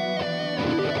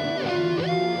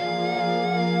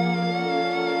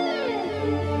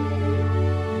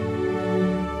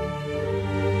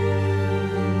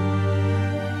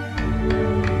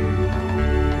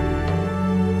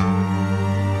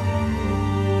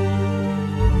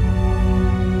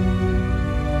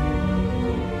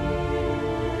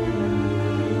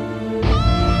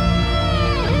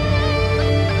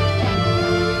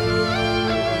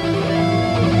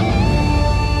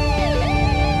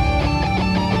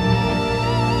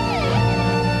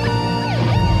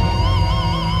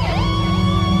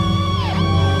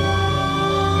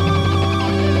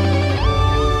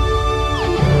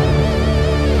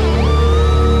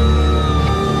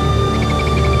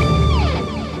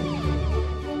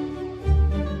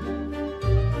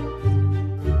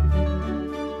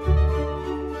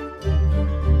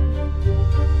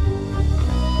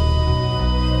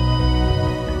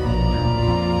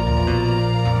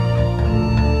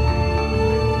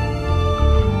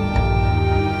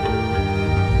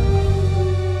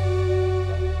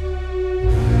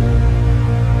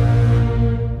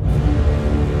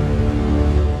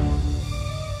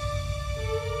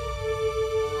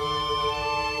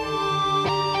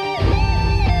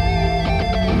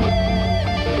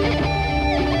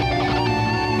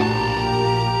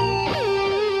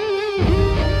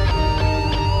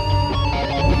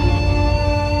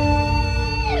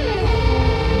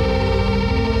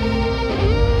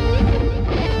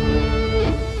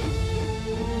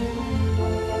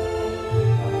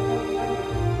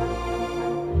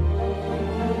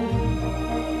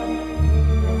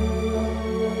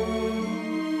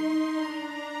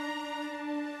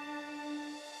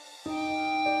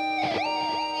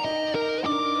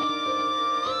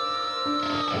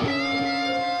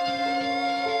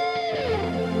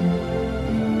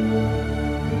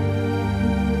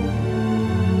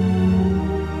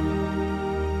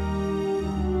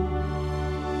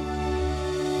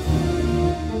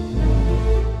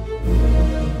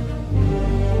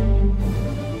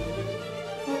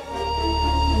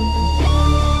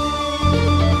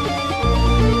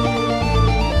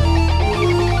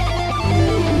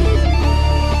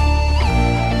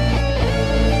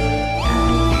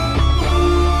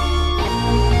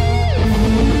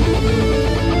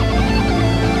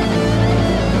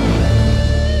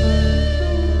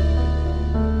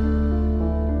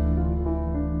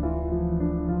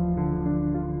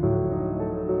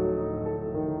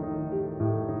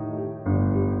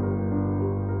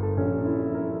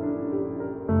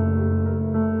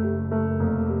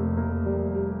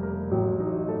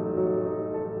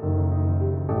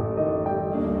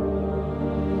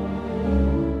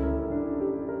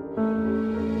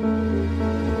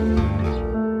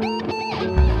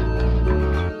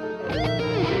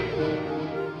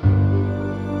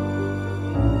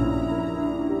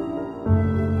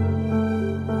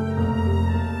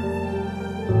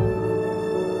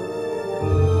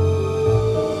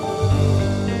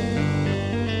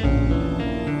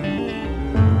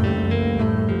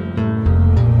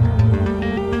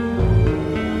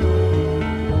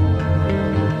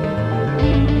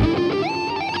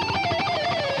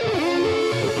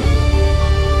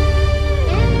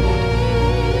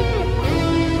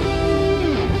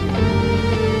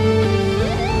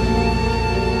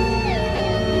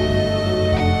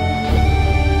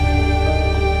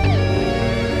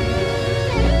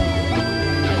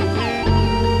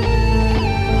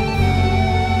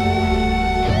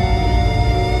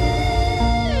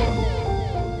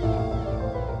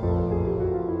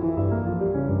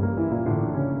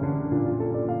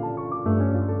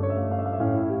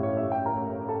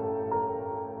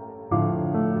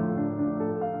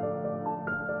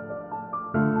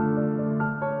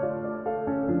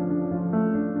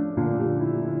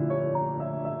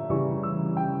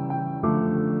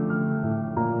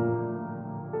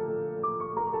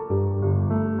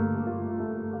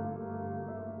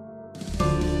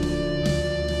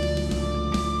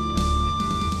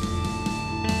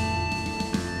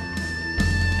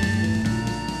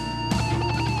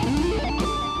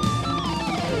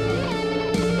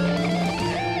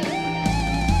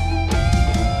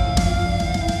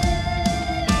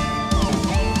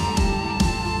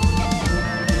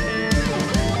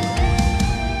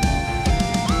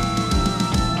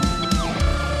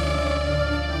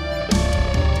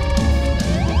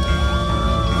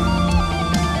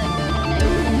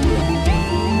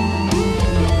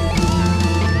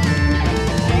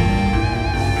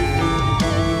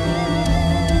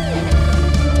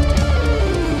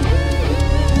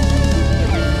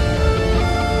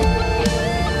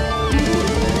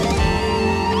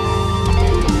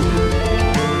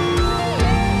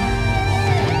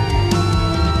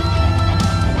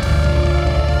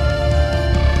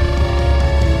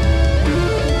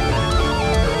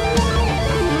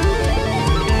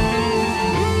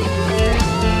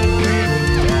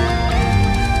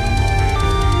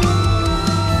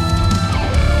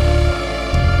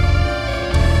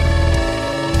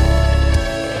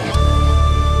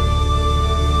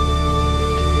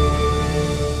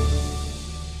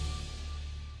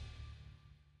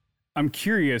 I'm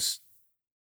curious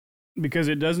because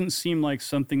it doesn't seem like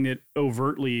something that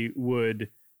overtly would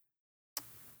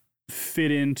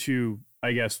fit into,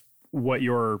 I guess, what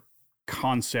your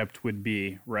concept would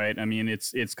be, right? I mean,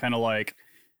 it's kind of like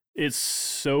it's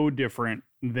so different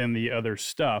than the other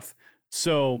stuff.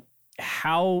 So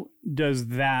how does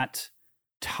that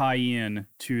tie in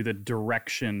to the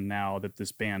direction now that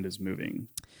this band is moving?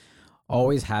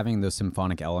 Always having those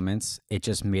symphonic elements, it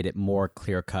just made it more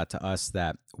clear cut to us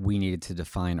that we needed to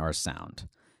define our sound.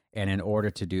 And in order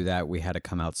to do that, we had to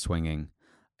come out swinging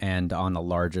and on the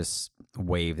largest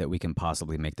wave that we can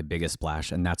possibly make, the biggest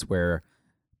splash. And that's where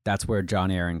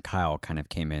John Air and Kyle kind of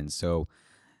came in. So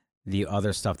the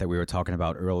other stuff that we were talking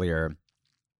about earlier,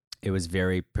 it was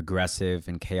very progressive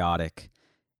and chaotic.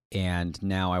 And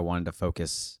now we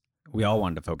all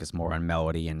wanted to focus more on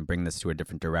melody and bring this to a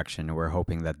different direction. And we're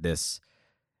hoping that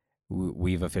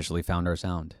we've officially found our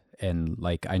sound. And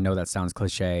like, I know that sounds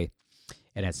cliche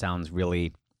and it sounds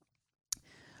really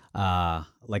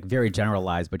like very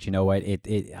generalized, but you know what?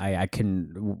 I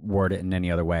couldn't word it in any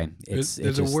other way.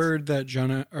 There's a word that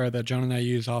John and I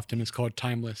use often. It's called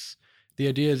timeless. The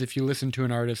idea is if you listen to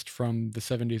an artist from the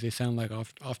 70s, they sound like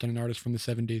often an artist from the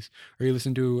 70s. Or you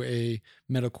listen to a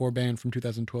metalcore band from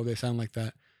 2012, they sound like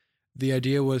that. The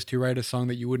idea was to write a song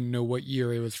that you wouldn't know what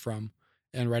year it was from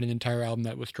and write an entire album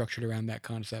that was structured around that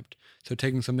concept. So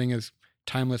taking something as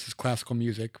timeless as classical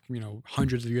music,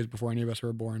 hundreds of years before any of us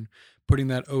were born, putting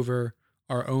that over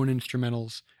our own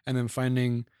instrumentals, and then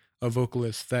finding a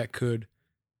vocalist that could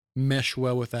mesh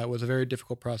well with that was a very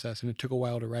difficult process, and it took a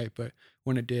while to write, but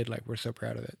when it did, we're so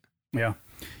proud of it.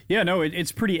 Yeah, no,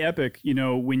 it's pretty epic,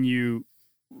 when you,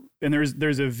 and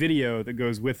there's a video that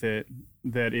goes with it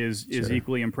that is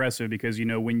equally impressive, because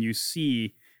when you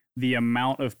see the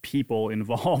amount of people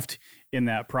involved in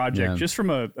that project, just from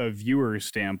a viewer's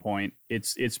standpoint,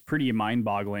 it's pretty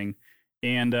mind-boggling.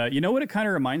 And you know what it kind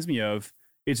of reminds me of?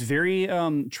 It's very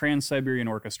Trans-Siberian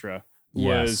Orchestra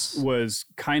was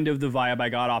kind of the vibe I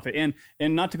got off it.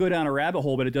 And not to go down a rabbit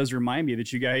hole, but it does remind me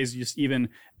that you guys, just even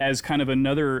as kind of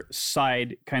another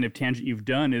side kind of tangent you've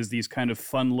done, is these kind of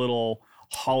fun little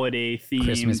holiday themed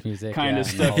Christmas music kind of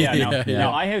stuff.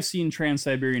 Now I have seen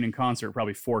Trans-Siberian in concert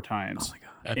probably 4 times. Oh my God.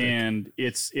 Epic. And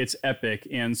it's epic.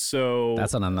 And so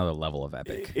that's on another level of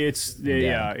epic. It's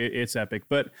epic.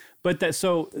 But that,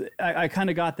 so I kind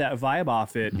of got that vibe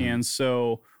off it. Mm-hmm. And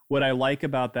so what I like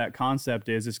about that concept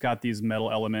is it's got these metal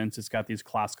elements, it's got these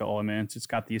classical elements, it's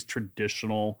got these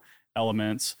traditional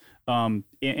elements.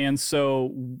 And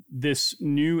so this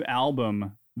new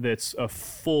album that's a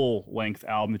full length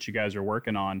album that you guys are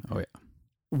working on. Oh yeah.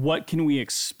 What can we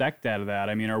expect out of that?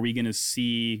 I mean, are we going to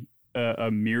see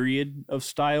a myriad of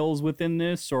styles within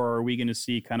this, or are we going to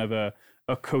see kind of a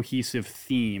cohesive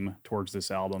theme towards this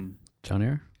album? John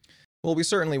Air? Well, we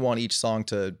certainly want each song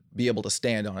to be able to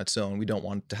stand on its own. We don't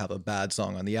want to have a bad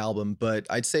song on the album, but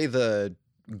I'd say the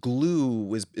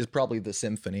glue is probably the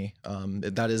symphony.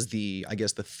 That is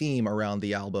the theme around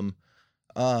the album.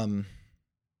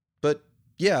 But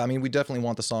yeah, I mean, we definitely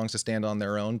want the songs to stand on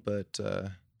their own, but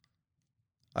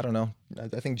I don't know.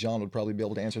 I think John would probably be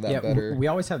able to answer that better. We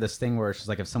always have this thing where it's just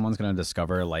like, if someone's going to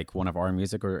discover like one of our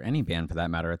music, or any band for that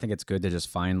matter, I think it's good to just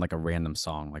find like a random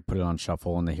song, like put it on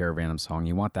shuffle and they hear a random song.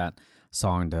 You want that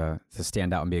song to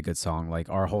stand out and be a good song. Like,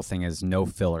 our whole thing is no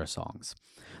filler songs.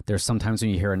 There's sometimes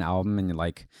when you hear an album and you're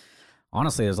like,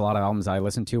 honestly, there's a lot of albums I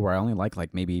listen to where I only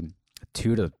like maybe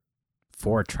 2 to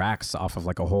 4 tracks off of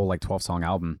like a whole 12 song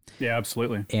album. Yeah,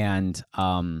 absolutely.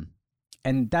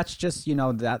 And that's just,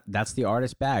 that's the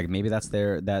artist's bag. Maybe that's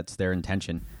their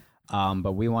intention.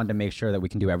 But we wanted to make sure that we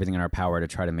can do everything in our power to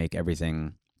try to make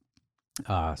everything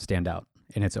stand out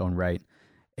in its own right.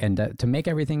 And to make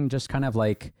everything just kind of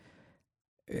like,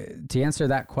 to answer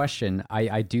that question,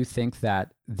 I do think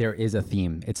that there is a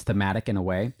theme. It's thematic in a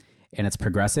way, and it's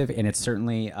progressive, and it's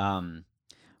certainly,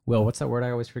 Will, what's that word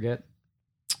I always forget?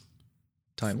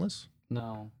 Timeless?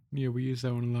 No. Yeah, we use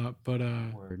that one a lot, but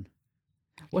word.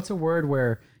 What's a word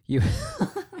where you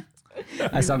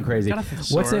I sound crazy.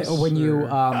 What's it when you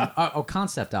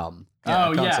concept album?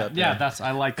 Yeah, concept, that's,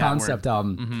 I like that concept word.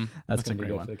 album. Mm-hmm. That's a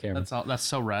great one. For the camera. That's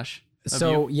so Rush.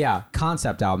 So yeah,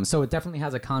 concept album. So it definitely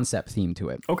has a concept theme to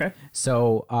it. Okay.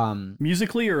 So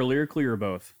musically or lyrically or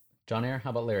both? John Air, how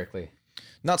about lyrically?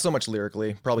 Not so much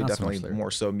lyrically, probably Not so definitely much lyrically.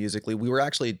 more so musically. We were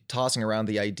actually tossing around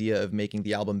the idea of making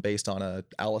the album based on a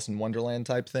Alice in Wonderland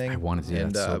type thing. I wanted to do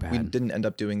that so bad. We didn't end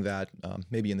up doing that,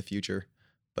 maybe in the future.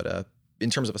 But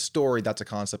in terms of a story, that's a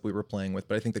concept we were playing with,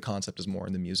 but I think the concept is more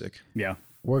in the music. Yeah.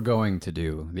 We're going to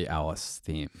do the Alice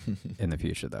theme in the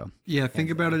future, though. Yeah, think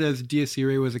about it as Dies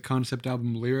Irae was a concept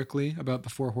album lyrically about the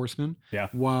Four Horsemen, Yeah.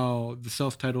 while the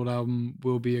self-titled album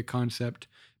will be a concept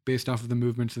based off of the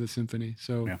movements of the symphony.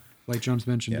 So, Yeah. like John's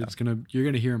mentioned, you're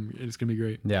gonna hear them. It's gonna be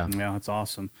great. Yeah. Yeah, that's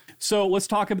awesome. So let's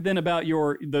talk then about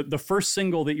the first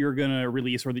single that you're gonna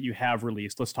release or that you have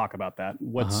released. Let's talk about that.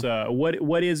 What's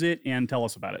what is it, and tell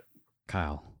us about it.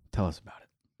 Kyle, tell us about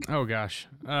it. Oh gosh.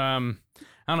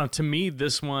 I don't know. To me,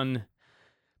 this one,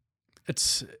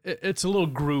 it's a little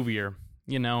groovier,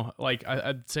 you know, like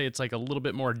I'd say it's like a little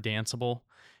bit more danceable.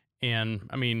 And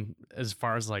I mean, as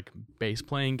far as like bass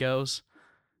playing goes,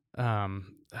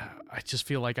 I just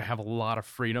feel like I have a lot of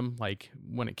freedom. Like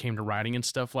when it came to writing and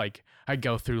stuff, like I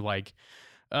go through like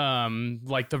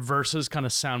the verses kind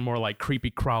of sound more like creepy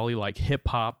crawly, like hip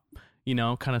hop, you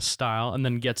know, kind of style, and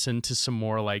then gets into some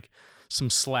more like some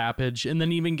slappage, and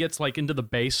then even gets like into the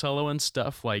bass solo and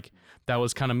stuff. Like that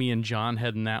was kind of me and John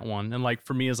heading that one. And like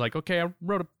for me, it's like, okay, I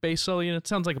wrote a bass solo, you know, it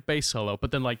sounds like a bass solo,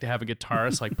 but then like to have a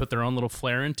guitarist like put their own little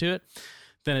flair into it,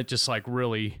 then it just like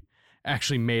really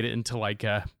actually made it into like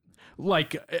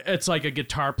it's like a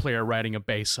guitar player writing a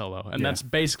bass solo. And that's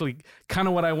basically kind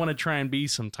of what I want to try and be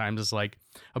sometimes, is like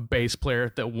a bass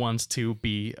player that wants to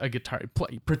be a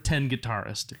pretend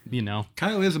guitarist, you know?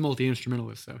 Kyle is a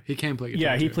multi-instrumentalist, though. He can play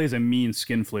guitar. Yeah, he too. plays a mean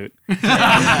skin flute. So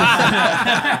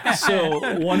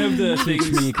one of the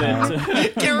things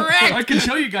that I can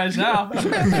show you guys now.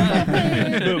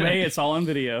 boom, hey, it's all on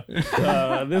video.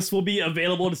 This will be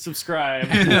available to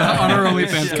subscribe. on our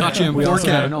OnlyFans. Gotcha in We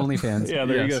also have 4K. an OnlyFans. Yeah,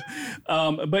 there you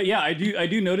go. But yeah, I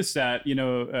do notice that, you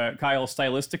know, Kyle,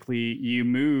 stylistically, you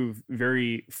move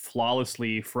very flawlessly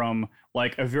from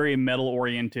like a very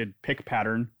metal-oriented pick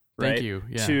pattern, right? Thank you.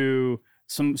 Yeah. To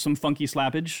some funky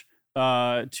slappage, to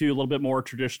a little bit more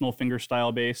traditional finger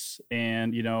style bass,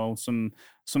 and you know some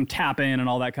tap in and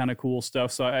all that kind of cool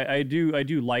stuff. So I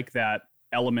do like that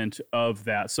element of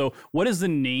that. So what is the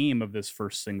name of this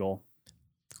first single?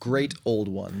 Great Old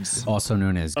Ones. Also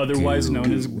known as Otherwise Goo.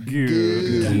 known as Goo.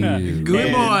 Goo. Good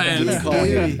And- boy. We call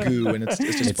it Goo, and it's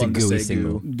just It's a fun to gooey say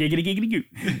single. Goo. Giggity giggity goo.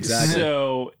 Exactly.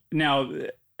 So now,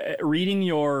 reading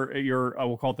your I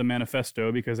will call it the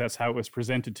manifesto, because that's how it was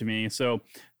presented to me. So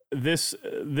this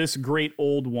Great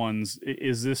Old Ones,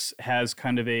 has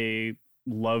kind of a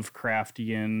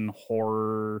Lovecraftian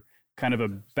horror kind of a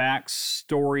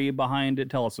backstory behind it.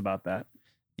 Tell us about that.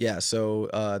 Yeah, so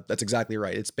that's exactly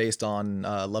right. It's based on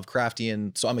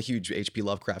Lovecraftian. So I'm a huge H.P.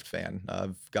 Lovecraft fan.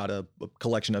 I've got a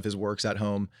collection of his works at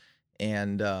home.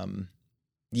 And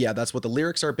yeah, that's what the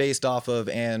lyrics are based off of.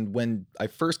 And when I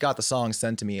first got the song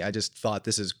sent to me, I just thought,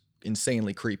 this is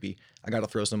insanely creepy. I got to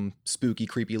throw some spooky,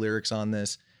 creepy lyrics on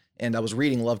this. And I was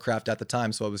reading Lovecraft at the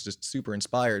time, so I was just super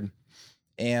inspired.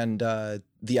 And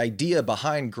the idea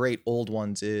behind Great Old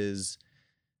Ones is...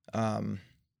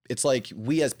 it's like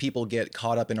we as people get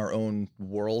caught up in our own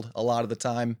world a lot of the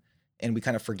time, and we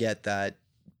kind of forget that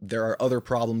there are other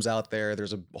problems out there.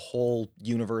 There's a whole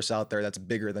universe out there that's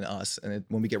bigger than us. And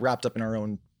when we get wrapped up in our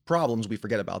own problems, we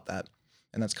forget about that.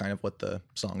 And that's kind of what the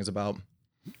song is about.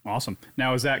 Awesome.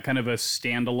 Now, is that kind of a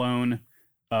standalone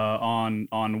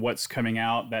on what's coming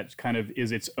out? That kind of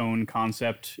is its own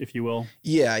concept, if you will?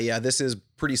 Yeah. This is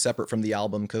pretty separate from the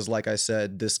album because, like I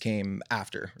said, this came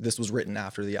after. This was written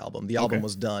after the album. The album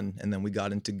was done, and then we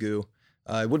got into Goo.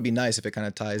 It would be nice if it kind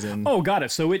of ties in. Oh, got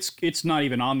it. So it's not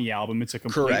even on the album. It's a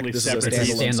completely Correct. This is a separate It's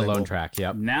a standalone standalone single. track.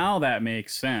 Yep. Now that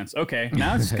makes sense. Okay.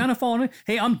 Now it's kind of falling.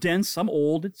 Hey, I'm dense. I'm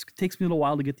old. It takes me a little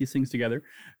while to get these things together.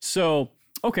 So,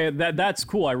 okay, that's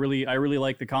cool. I really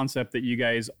like the concept that you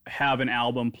guys have an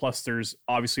album, plus there's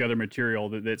obviously other material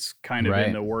that's kind of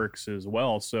in the works as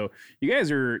well. So you guys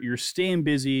you're staying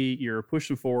busy. You're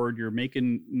pushing forward. You're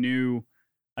making new,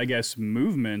 I guess,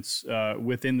 movements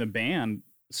within the band.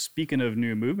 Speaking of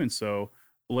new movements, so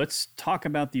let's talk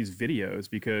about these videos,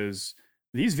 because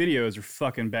these videos are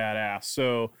fucking badass.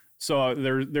 So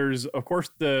there's of course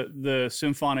the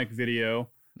symphonic video,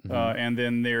 and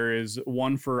then there is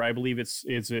one for, I believe is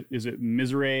it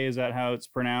Misery? Is that how it's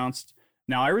pronounced?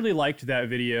 Now, I really liked that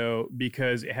video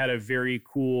because it had a very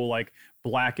cool like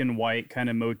black and white kind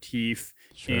of motif,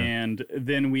 and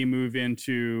then we move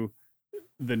into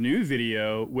the new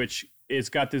video, which it's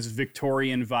got this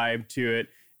Victorian vibe to it.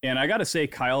 And I gotta say,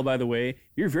 Kyle, by the way,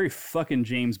 you're very fucking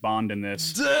James Bond in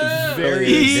this.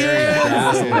 Very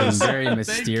very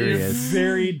mysterious.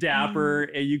 very dapper,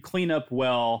 and you clean up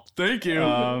well. Thank you.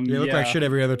 You look like shit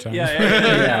every other time.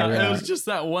 Yeah. It was just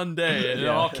that one day. It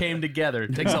all came together.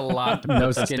 It takes a lot to put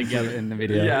No this skin together. in the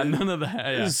video. Yeah, none of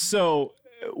that. Yeah. So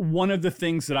one of the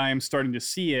things that I am starting to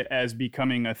see it as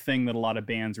becoming a thing that a lot of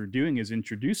bands are doing is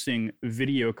introducing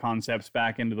video concepts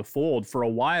back into the fold. For a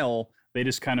while, they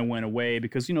just kind of went away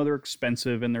because, they're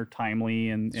expensive and they're timely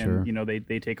and Sure.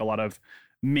 they take a lot of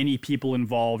many people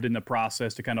involved in the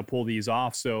process to kind of pull these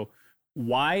off. So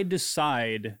why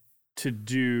decide to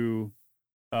do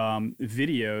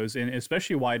videos, and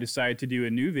especially why decide to do a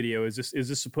new video? Is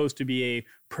this supposed to be a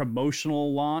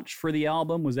promotional launch for the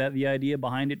album? Was that the idea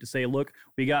behind it, to say, look,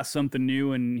 we got something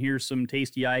new and here's some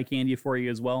tasty eye candy for you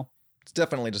as well? It's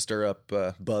definitely to stir up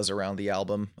buzz around the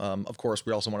album. Of course,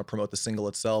 we also want to promote the single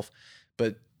itself,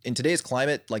 but in today's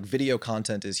climate, like, video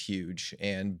content is huge,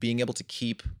 and being able to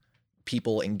keep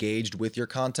people engaged with your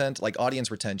content, like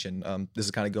audience retention, this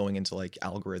is kind of going into like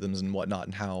algorithms and whatnot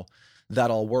and how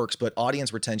that all works, but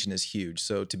audience retention is huge.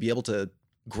 So to be able to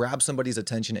grab somebody's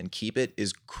attention and keep it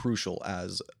is crucial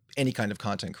as any kind of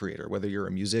content creator, whether you're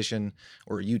a musician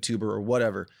or a YouTuber or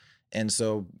whatever. And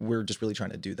so we're just really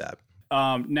trying to do that.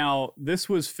 Now, this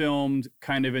was filmed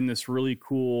kind of in this really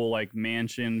cool, like,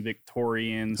 mansion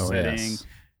Victorian setting. Yes.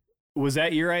 Was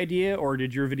that your idea, or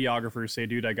did your videographer say,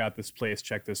 dude, I got this place,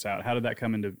 check this out? How did that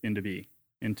come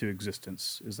into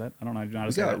existence? Is that, I don't know how to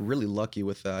We say that. got really lucky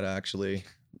with that, actually.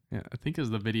 Yeah, I think it was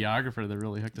the videographer that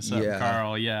really hooked us up. Yeah.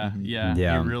 Carl, yeah.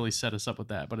 Yeah. He really set us up with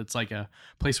that. But it's like a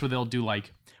place where they'll do,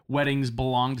 like, weddings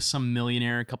belonged to some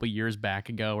millionaire a couple years back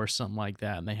ago or something like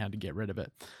that, and they had to get rid of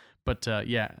it. But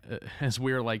as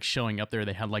we were like showing up there,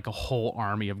 they had like a whole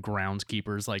army of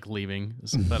groundskeepers like leaving.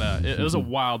 But it was a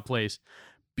wild place,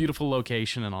 beautiful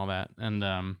location and all that.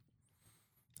 And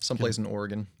Someplace in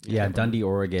Oregon. Yeah, Dundee,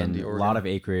 Oregon. Dundee, A lot of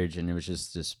acreage, and it was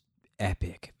just this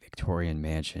epic Victorian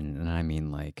mansion. And I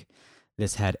mean, like,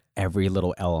 this had every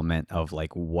little element of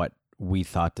like what we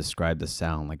thought described the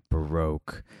sound, like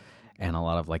Baroque, and a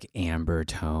lot of like amber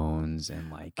tones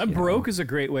and like Baroque is a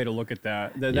great way to look at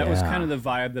that. That was kind of the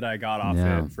vibe that I got off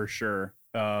it, for sure.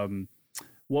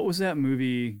 What was that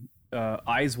movie?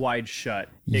 Eyes Wide Shut.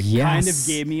 It kind of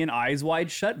gave me an Eyes Wide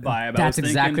Shut vibe. That's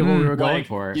exactly what we were going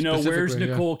for. Where's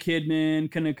Nicole Kidman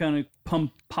kind of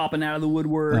popping out of the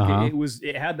woodwork?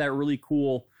 It had that really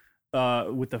cool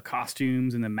with the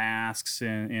costumes and the masks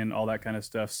and all that kind of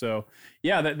stuff. So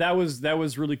yeah, that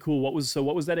was really cool. What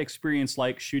was that experience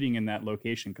like shooting in that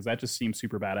location? Because that just seems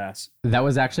super badass. That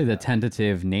was actually the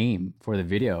tentative name for the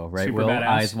video, right? Super badass.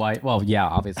 Eyes Wide. Well, yeah,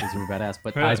 obviously super badass,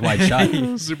 but Eyes Wide Shut.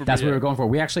 That's what we were going for.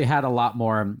 We actually had a lot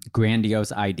more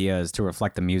grandiose ideas to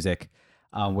reflect the music,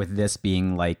 with this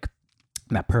being like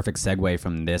that perfect segue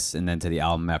from this and then to the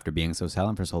album after being so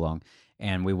silent for so long.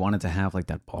 And we wanted to have like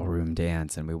that ballroom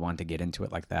dance, and we wanted to get into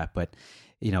it like that. But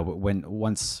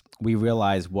once we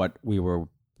realized what we were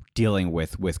dealing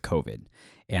with COVID,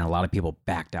 and a lot of people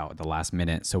backed out at the last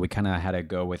minute, so we kind of had to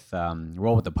go with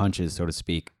roll with the punches, so to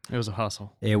speak. it was a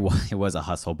hustle. It was a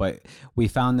hustle, but we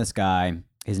found this guy.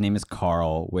 His name is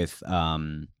Carl with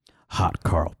Hot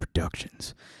Carl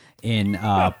Productions in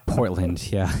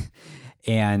Portland. Yeah.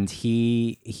 And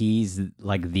he's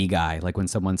like the guy. Like when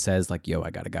someone says like, yo, I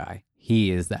got a guy,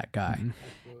 he is that guy.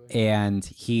 And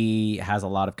he has a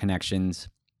lot of connections.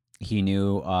 He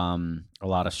knew a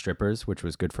lot of strippers, which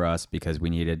was good for us because we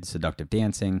needed seductive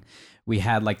dancing. We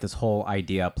had like this whole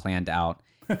idea planned out.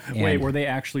 Wait, were they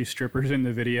actually strippers in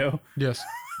the video? Yes.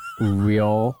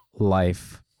 Real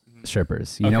life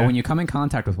strippers. You know, when you come in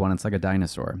contact with one, it's like a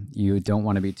dinosaur. You don't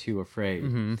want to be too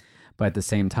afraid. But at the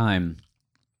same time,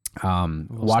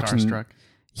 watching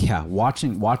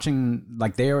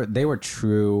like they were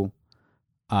true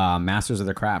masters of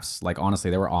their crafts. Like honestly,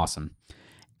 they were awesome.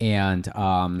 And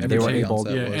they were able,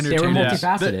 they were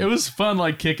multifaceted. It was fun,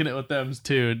 like kicking it with them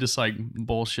too, just like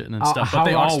bullshitting and stuff. How but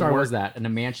they all rockstar worked. was that? In a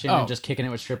mansion, and just kicking it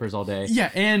with strippers all day. Yeah,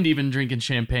 and even drinking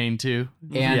champagne too.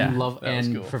 And that was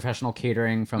cool. professional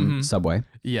catering from Subway.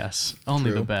 Yes, only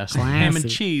True. the best. Classic. Ham and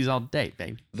cheese all day,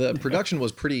 baby. The production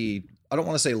was pretty, I don't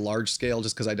want to say large scale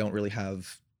just because I don't really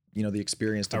have, the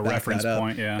experience to A back reference that up.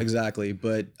 point, yeah. Exactly.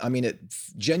 But I mean, it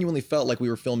genuinely felt like we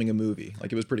were filming a movie.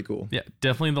 Like it was pretty cool. Yeah,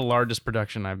 definitely the largest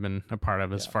production I've been a part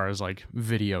of as far as like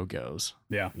video goes.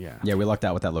 Yeah. Yeah, we lucked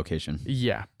out with that location.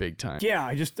 Yeah, big time. Yeah,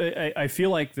 I feel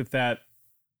like that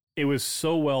it was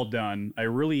so well done. I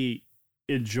really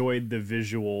enjoyed the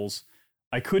visuals.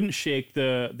 I couldn't shake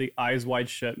the Eyes Wide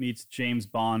Shut meets James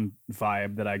Bond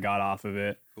vibe that I got off of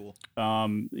it. Cool.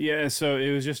 So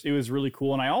it was really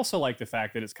cool. And I also like the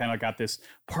fact that it's kind of got this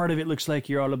part of it looks like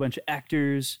you're all a bunch of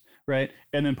actors, right?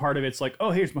 And then part of it's like,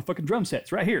 oh, here's my fucking drum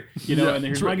sets right here, and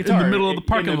here's my guitar in the middle of the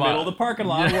parking lot. middle of the parking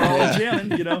lot, we're all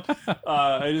jamming,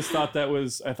 I just thought that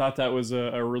was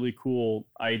a really cool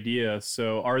idea.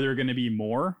 So are there going to be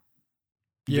more?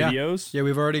 videos? Yeah,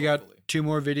 we've already got Hopefully. 2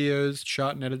 more videos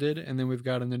shot and edited, and then we've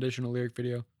got an additional lyric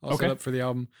video all Okay. set up for the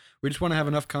album. We just want to have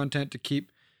enough content to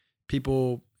keep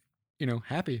people,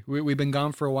 happy. We've been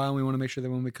gone for a while, and we want to make sure that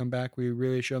when we come back, we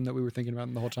really show them that we were thinking about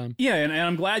them the whole time. Yeah, and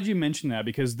I'm glad you mentioned that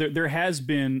because there has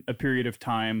been a period of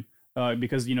time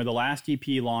because the last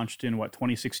EP launched in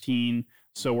 2016,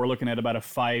 so we're looking at about a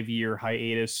 5-year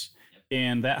hiatus,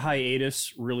 and that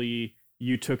hiatus really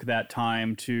you took that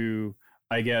time to,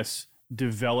 I guess,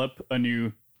 develop a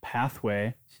new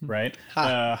pathway, right?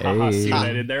 See what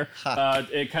I did there?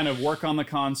 It kind of work on the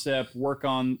concept, work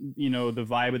on the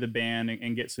vibe of the band,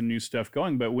 and get some new stuff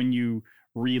going. But when you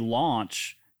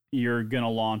relaunch, you're gonna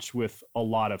launch with a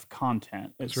lot of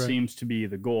content. It seems to be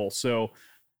the goal. So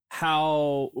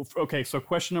so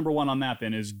question number 1 on that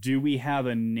then is, do we have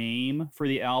a name for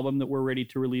the album that we're ready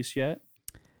to release yet?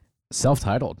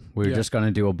 Self-titled. We were just going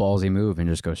to do a ballsy move and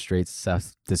just go straight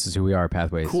south. This is who we are,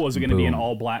 Pathways. Cool. Is it going to be an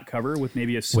all black cover with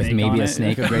maybe a snake with maybe on a it?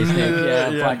 snake, a gray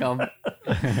snake? Black album.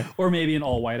 Or maybe an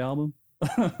all white album.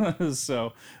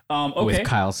 So, okay. With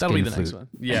Kyle's That'll be skin the next flute. one.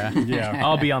 Yeah. Yeah.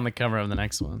 I'll be on the cover of the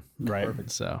next one. Right.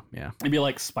 So, yeah. Maybe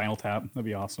like Spinal Tap. That'd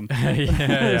be awesome. yeah.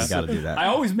 You got to do that. I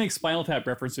always make Spinal Tap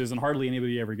references and hardly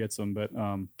anybody ever gets them, but Can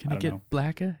I it don't get know.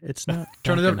 blacker? It's not.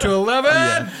 Turn it up to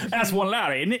 11. That's one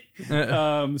louder, isn't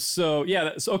it? So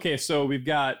yeah, okay. So we've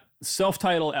got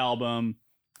self-titled album.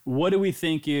 What do we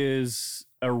think is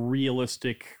a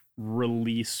realistic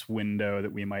release window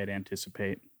that we might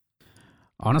anticipate?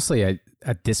 Honestly,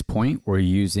 at this point, we're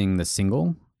using the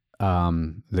single,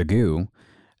 The Goo,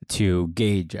 to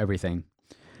gauge everything.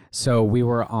 So we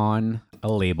were on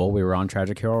a label. We were on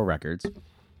Tragic Hero Records.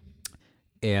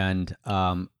 And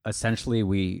essentially,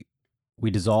 we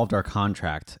dissolved our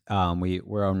contract. We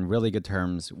were on really good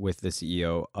terms with the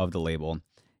CEO of the label.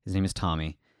 His name is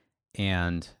Tommy.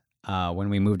 And when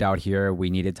we moved out here,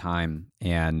 we needed time.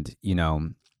 And,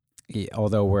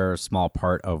 although we're a small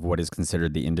part of what is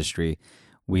considered the industry,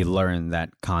 we learned that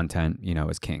content,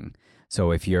 is king.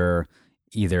 So if you're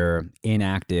either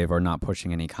inactive or not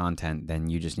pushing any content, then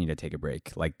you just need to take a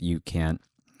break. Like you can't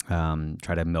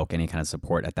try to milk any kind of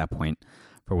support at that point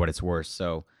for what it's worth.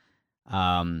 So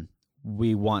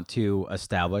we want to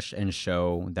establish and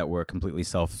show that we're completely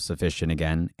self-sufficient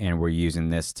again, and we're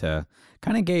using this to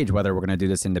kind of gauge whether we're going to do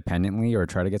this independently or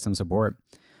try to get some support.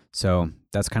 So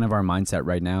that's kind of our mindset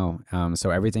right now. So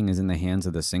everything is in the hands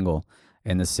of the single,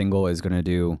 and the single is going to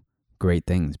do great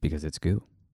things because it's Goo.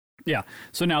 Yeah.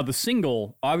 So now the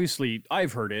single, obviously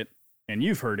I've heard it and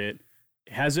you've heard it.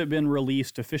 Has it been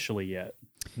released officially yet?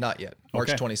 Not yet.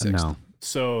 March Okay. 26th. No.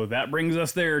 So that brings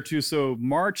us there too. So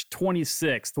March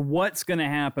 26th, what's going to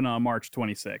happen on March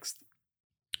 26th?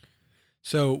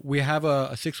 So we have a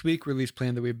 6-week release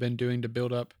plan that we've been doing to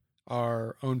build up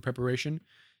our own preparation.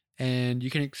 And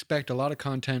you can expect a lot of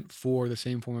content for the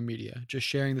same form of media. Just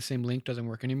sharing the same link doesn't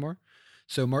work anymore.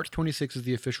 So March 26th is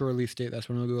the official release date. That's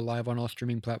when we'll go live on all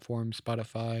streaming platforms,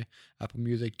 Spotify, Apple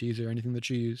Music, Deezer, anything that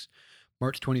you use.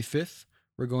 March 25th,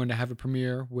 we're going to have a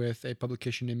premiere with a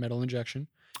publication named Metal Injection.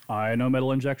 I know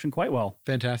Metal Injection quite well.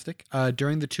 Fantastic.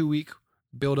 During the 2-week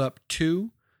build up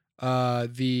to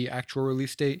the actual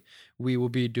release date, we will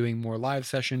be doing more live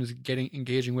sessions,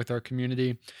 engaging with our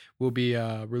community. We'll be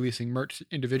releasing merch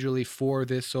individually for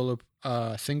this solo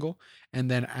single. And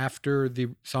then after the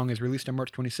song is released on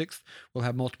March 26th, we'll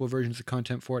have multiple versions of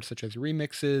content for it, such as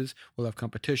remixes. We'll have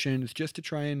competitions just to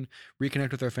try and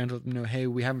reconnect with our fans, let them know, hey,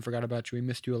 we haven't forgot about you. We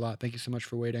missed you a lot. Thank you so much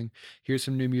for waiting. Here's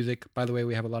some new music. By the way,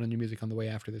 we have a lot of new music on the way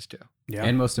after this too. Yeah.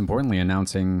 And most importantly,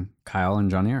 announcing Kyle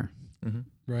and John Air.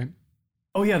 Right?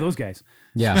 Oh yeah, those guys.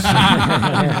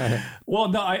 Yeah. Well,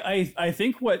 no, I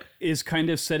think what is kind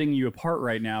of setting you apart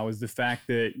right now is the fact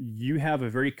that you have a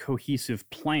very cohesive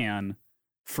plan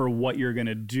for what you're going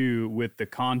to do with the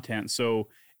content. So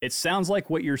it sounds like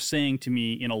what you're saying to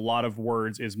me in a lot of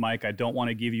words is, Mike, I don't want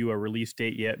to give you a release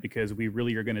date yet because we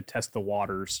really are going to test the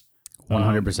waters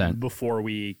 100%. before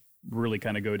we really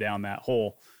kind of go down that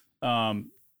hole.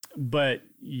 But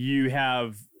you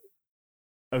have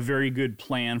a very good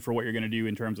plan for what you're going to do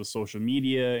in terms of social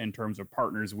media, in terms of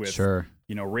partners with, Sure.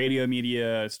 radio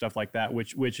media, stuff like that,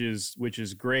 which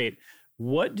is great.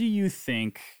 What do you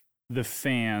think the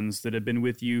fans that have been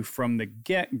with you from the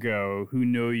get-go, who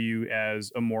know you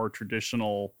as a more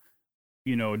traditional,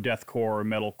 deathcore,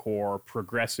 metalcore,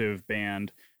 progressive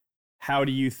band, how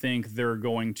do you think they're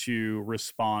going to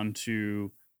respond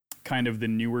to kind of the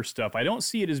newer stuff? I don't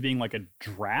see it as being like a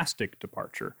drastic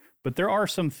departure, but there are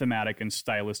some thematic and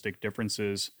stylistic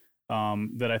differences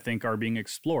that I think are being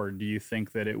explored. Do you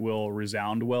think that it will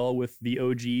resound well with the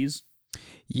OGs?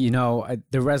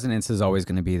 The resonance is always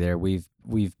going to be there.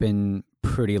 We've been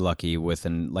pretty lucky with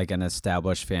an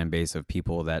established fan base of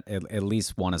people that at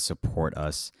least want to support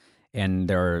us. And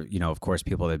there are, of course,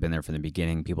 people that have been there from the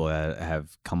beginning, people that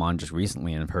have come on just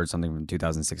recently and have heard something from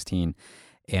 2016.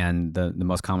 And the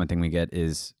most common thing we get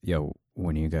is,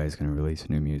 when are you guys going to release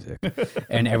new music?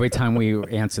 And every time we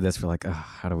answer this, we're like, oh,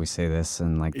 how do we say this?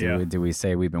 And do we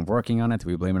say we've been working on it? Do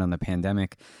we blame it on the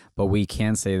pandemic? But we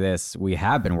can say this, we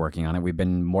have been working on it. We've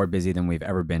been more busy than we've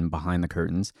ever been behind the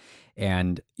curtains.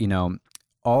 And,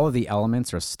 all of the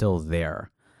elements are still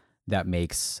there that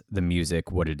makes the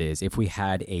music what it is. If we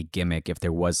had a gimmick, if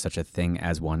there was such a thing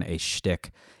as one, a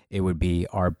shtick, it would be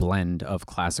our blend of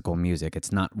classical music.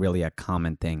 It's not really a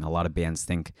common thing. A lot of bands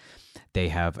think they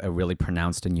have a really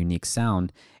pronounced and unique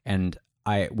sound, and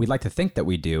we'd like to think that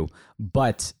we do,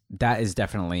 but that is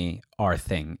definitely our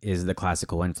thing, is the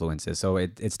classical influences. So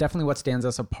it's definitely what stands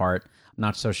us apart. I'm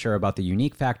not so sure about the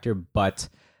unique factor, but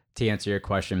to answer your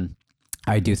question,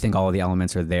 I do think all of the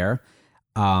elements are there.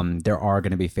 There are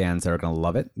going to be fans that are going to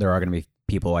love it. There are going to be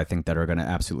people, I think, that are going to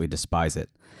absolutely despise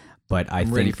it. But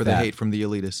I'm ready for the hate from the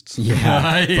elitists.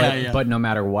 Yeah, but no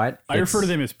matter what, I refer to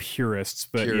them as purists.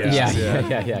 But purists.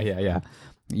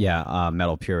 Yeah,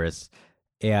 metal purists.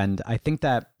 And I think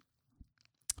that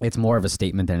it's more of a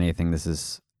statement than anything.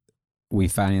 We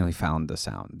finally found the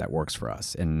sound that works for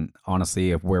us. And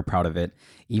honestly, if we're proud of it,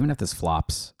 even if this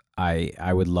flops,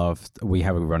 I would love, we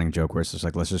have a running joke where it's just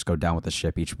like, let's just go down with the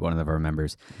ship, each one of our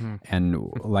members. Mm-hmm.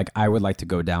 And I would like to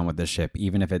go down with the ship,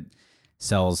 even if it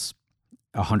sells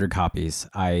 100 copies,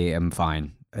 I am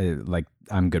fine.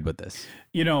 I'm good with this.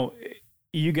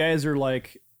 You guys are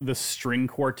like the string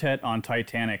quartet on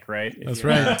Titanic, right? That's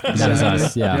right. That is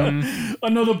us, yeah.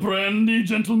 Another brandy,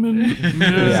 gentlemen.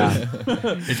 Yeah.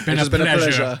 It's been a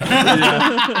pleasure.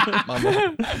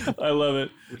 I love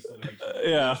it.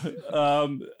 Yeah.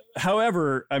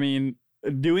 However,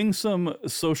 doing some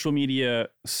social media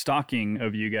stalking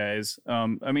of you guys,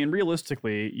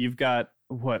 realistically, you've got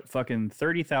fucking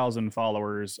 30,000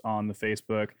 followers on the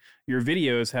Facebook. Your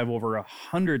videos have over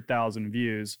 100,000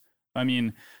 views.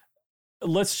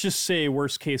 Let's just say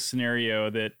worst case scenario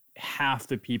that half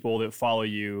the people that follow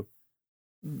you,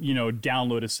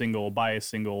 download a single, buy a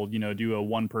single, do a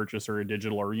one purchase or a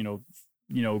digital or,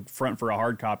 front for a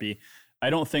hard copy. I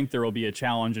don't think there will be a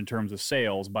challenge in terms of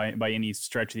sales by any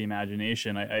stretch of the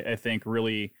imagination. I think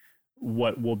really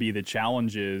what will be the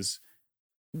challenge is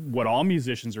what all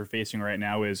musicians are facing right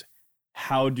now is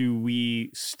how do we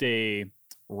stay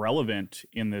relevant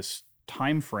in this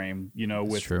time frame,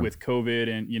 with COVID,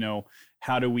 and,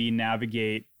 how do we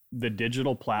navigate the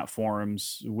digital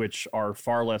platforms, which are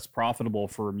far less profitable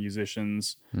for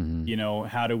musicians? Mm-hmm.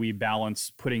 How do we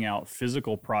balance putting out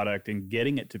physical product and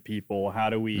getting it to people?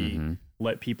 How do we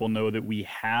let people know that we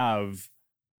have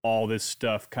all this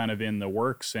stuff kind of in the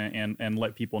works, and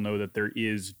let people know that there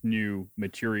is new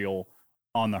material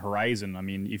on the horizon?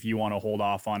 If you want to hold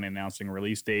off on announcing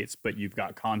release dates, but you've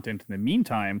got content in the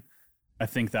meantime, I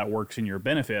think that works in your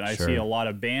benefit. I see a lot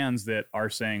of bands that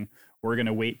are saying, we're going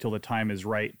to wait till the time is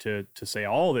right to say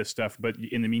all this stuff. But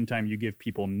in the meantime, you give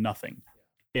people nothing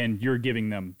and you're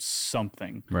giving them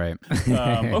something. Right.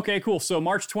 Okay, cool. So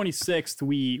March 26th,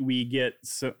 we get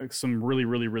some really,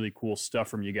 really, really cool stuff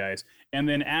from you guys. And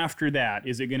then after that,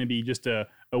 is it going to be just a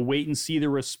wait and see the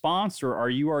response, or are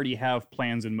you already have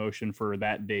plans in motion for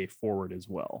that day forward as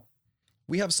well?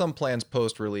 We have some plans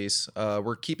post-release.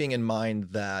 We're keeping in mind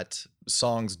that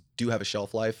songs do have a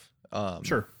shelf life.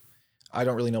 Sure. I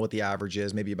don't really know what the average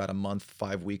is, maybe about a month,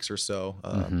 5 weeks or so.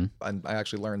 I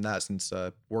actually learned that since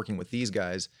working with these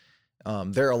guys.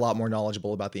 They're a lot more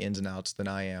knowledgeable about the ins and outs than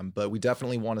I am, but we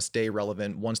definitely want to stay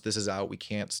relevant. Once this is out, we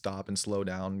can't stop and slow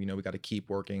down. We got to keep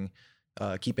working,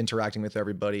 keep interacting with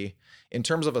everybody. In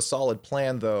terms of a solid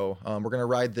plan, though, we're going to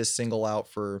ride this single out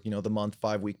for, the month,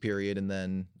 5 week period. And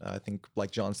then I think,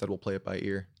 like John said, we'll play it by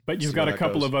ear. But you've got a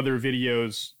couple of other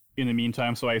videos in the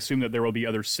meantime, so I assume that there will be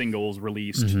other singles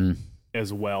released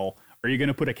as well. Are you going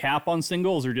to put a cap on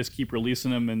singles, or just keep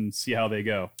releasing them and see how they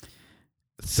go?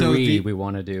 We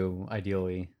want to do,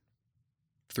 ideally.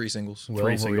 3 singles. Will,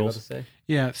 3 singles. To say?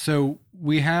 Yeah, so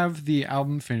we have the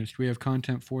album finished. We have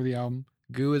content for the album.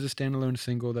 Goo is a standalone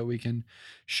single that we can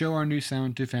show our new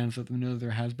sound to fans, let them know that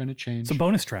there has been a change. It's a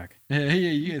bonus track.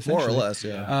 Yeah, more or less,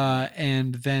 yeah.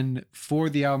 And then for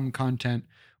the album content,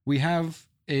 we have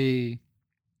a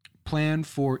plan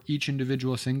for each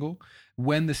individual single.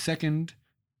 When the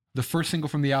first single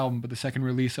from the album, but the second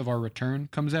release of our Return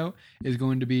comes out, is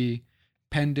going to be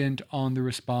pendant on the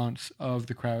response of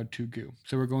the crowd to Goo.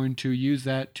 So we're going to use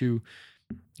that to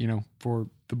for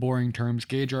the boring terms,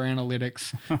 gauge our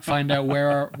analytics, find out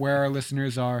where our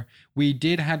listeners are. We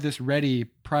did have this ready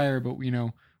prior, but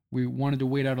we wanted to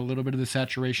wait out a little bit of the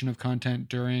saturation of content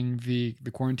during the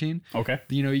quarantine. Okay.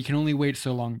 You can only wait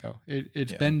so long though.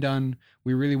 It's been done.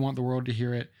 We really want the world to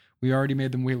hear it. We already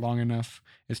made them wait long enough.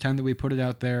 It's time that we put it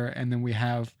out there, and then we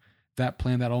have that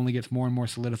plan that only gets more and more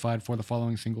solidified for the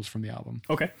following singles from the album.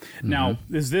 Okay. Now,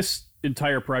 is this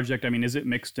entire project, I mean, is it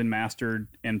mixed and mastered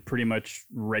and pretty much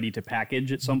ready to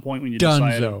package at some point when you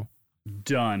decide?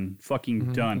 Done.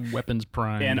 Fucking done. Weapons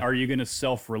Prime. And are you going to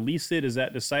self-release it? Is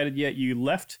that decided yet? You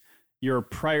left your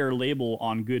prior label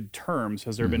on good terms.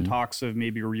 Has there been talks of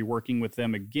maybe reworking with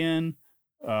them again?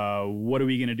 What are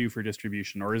we going to do for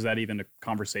distribution? Or is that even a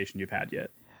conversation you've had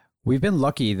yet? We've been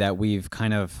lucky that we've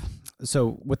kind of,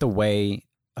 so with the way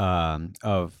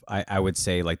I would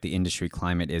say like the industry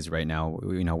climate is right now,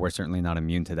 we're certainly not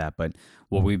immune to that, but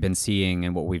what we've been seeing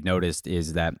and what we've noticed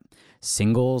is that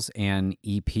singles and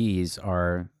EPs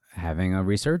are having a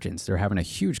resurgence. They're having a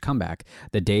huge comeback.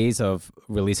 The days of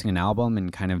releasing an album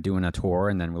and kind of doing a tour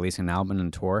and then releasing an album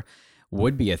and a tour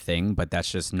would be a thing, but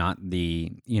that's just not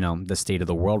the the state of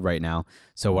the world right now.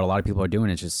 So what a lot of people are doing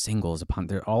is just singles upon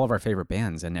all of our favorite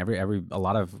bands, and a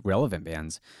lot of relevant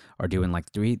bands are doing like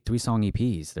three song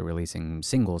EPs. They're releasing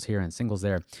singles here and singles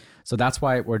there. So that's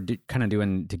why we're kind of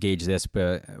doing to gauge this,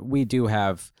 but we do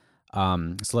have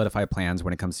solidified plans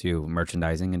when it comes to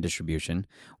merchandising and distribution.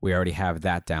 We already have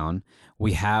that down.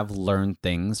 We have learned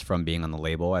things from being on the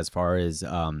label as far as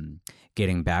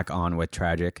getting back on with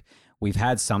Tragic. We've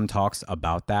had some talks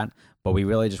about that, but we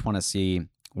really just want to see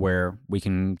where we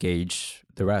can gauge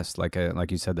the rest. Like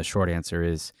you said, the short answer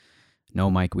is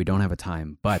no, Mike, we don't have a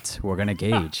time, but we're going to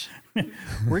gauge.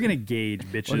 We're going to gauge,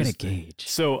 bitches. We're going to gauge.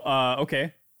 So,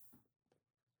 okay.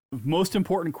 Most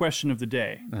important question of the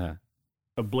day.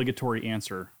 Obligatory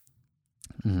answer.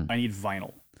 I need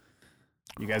vinyl.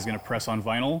 You guys going to press on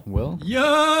vinyl? Will?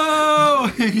 Yo!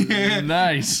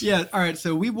 Nice. Yeah, all right.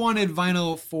 So we wanted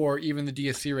vinyl for even the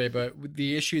DSC Ray, but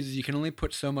the issue is you can only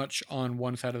put so much on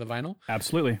one side of the vinyl.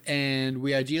 Absolutely. And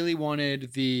we ideally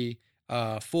wanted the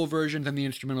full versions and the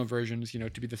instrumental versions, to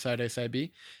be the side A, side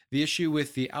B. The issue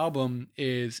with the album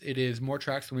is it is more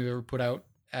tracks than we've ever put out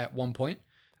at one point.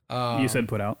 You said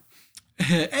put out.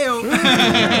 Ayo.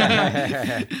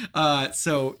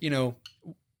 So,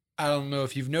 I don't know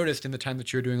if you've noticed in the time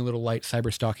that you're doing a little light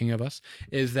cyber stalking of us,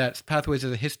 is that Pathways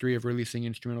has a history of releasing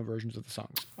instrumental versions of the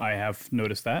songs. I have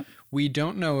noticed that. We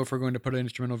don't know if we're going to put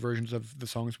instrumental versions of the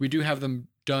songs. We do have them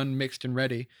done, mixed, and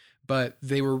ready, but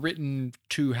they were written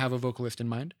to have a vocalist in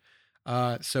mind.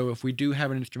 So if we do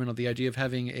have an instrumental, the idea of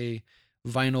having a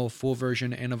vinyl full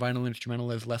version and a vinyl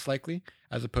instrumental is less likely,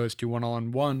 as opposed to one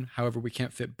all-on-one. However, we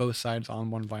can't fit both sides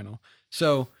on one vinyl.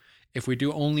 So if we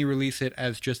do only release it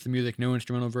as just the music, no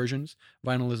instrumental versions,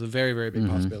 vinyl is a very, very big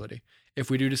possibility. If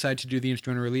we do decide to do the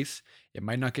instrumental release, it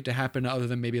might not get to happen other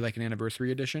than maybe like an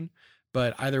anniversary edition.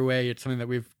 But either way, it's something that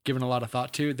we've given a lot of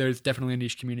thought to. There's definitely a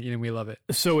niche community and we love it.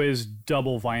 So is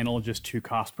double vinyl just too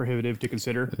cost prohibitive to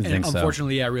consider? And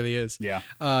unfortunately, yeah, it really is. Yeah.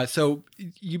 So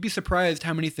you'd be surprised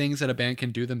how many things that a band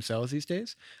can do themselves these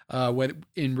days,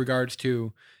 in regards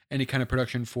to any kind of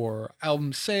production for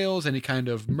album sales, any kind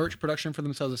of merch production for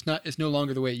themselves. It's no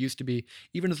longer the way it used to be,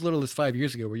 even as little as 5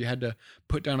 years ago, where you had to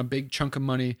put down a big chunk of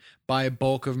money, buy a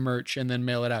bulk of merch, and then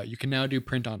mail it out. You can now do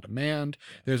print on demand.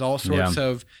 There's all sorts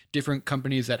of different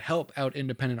companies that help out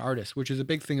independent artists, which is a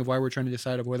big thing of why we're trying to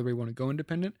decide of whether we want to go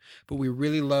independent. But we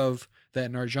really love that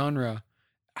in our genre,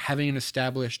 having an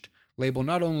established label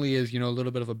not only is, a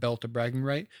little bit of a belt of bragging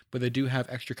right, but they do have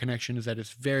extra connections that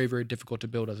is very, very difficult to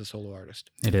build as a solo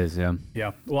artist. It is, yeah.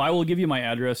 Yeah. Well, I will give you my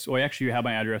address. Well, actually, you have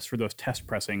my address for those test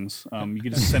pressings. You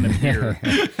can just send them here.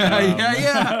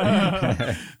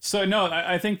 Yeah. So, no,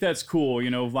 I think that's cool.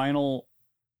 Vinyl,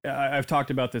 I've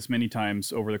talked about this many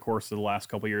times over the course of the last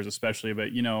couple of years, especially, but,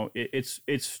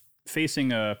 it's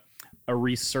facing a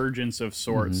resurgence of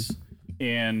sorts.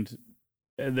 And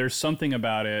there's something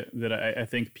about it that I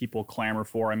think people clamor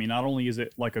for. I mean, not only is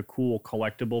it like a cool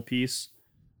collectible piece,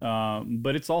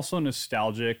 but it's also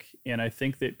nostalgic. And I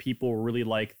think that people really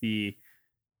like the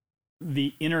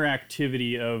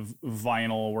interactivity of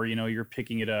vinyl where, you're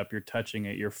picking it up, you're touching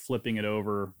it, you're flipping it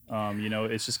over.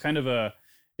 It's just kind of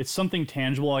it's something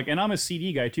tangible. And I'm a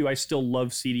CD guy too. I still love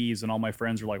CDs, and all my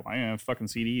friends are like, "Why well, fucking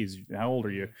CDs? How old are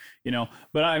you?"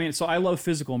 But I mean, so I love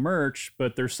physical merch,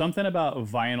 but there's something about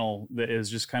vinyl that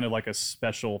is just kind of like a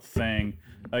special thing.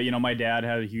 My dad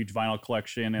had a huge vinyl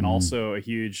collection and also a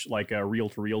huge like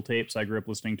reel-to-reel tapes. I grew up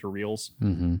listening to reels.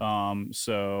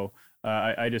 So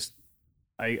I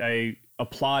I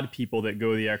applaud people that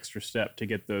go the extra step to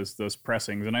get those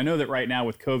pressings. And I know that right now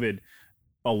with COVID,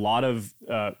 a lot of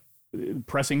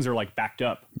pressings are like backed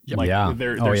up. Yep. Like Yeah.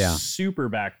 they're Yeah. super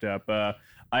backed up.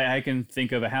 I can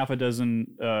think of a half a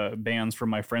dozen bands from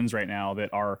my friends right now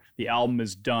that are, the album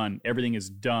is done, everything is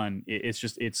done. It's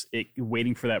just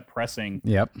waiting for that pressing.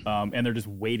 Yep. And they're just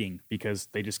waiting because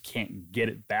they just can't get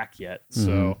it back yet.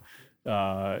 Mm-hmm.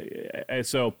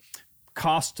 So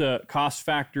cost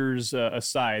factors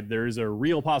aside, there is a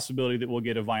real possibility that we'll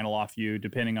get a vinyl off you,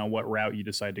 depending on what route you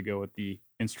decide to go with the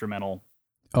instrumental.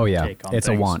 Oh yeah, take on it's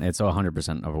things. a want. It's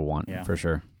 100% of a want, Yeah. for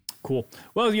sure. Cool.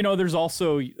 Well, there's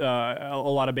also a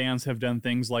lot of bands have done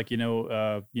things like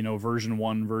version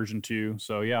 1, version 2.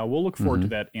 So yeah, we'll look forward to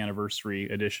that anniversary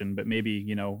edition, but maybe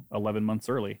 11 months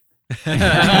early. Could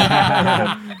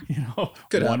happen.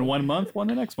 one month, one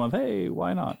the next month. Hey,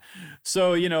 why not?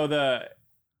 So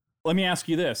let me ask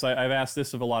you this. I've asked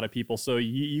this of a lot of people. So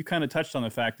you kind of touched on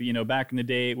the fact that back in the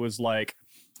day it was like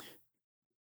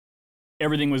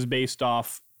everything was based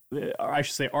off. I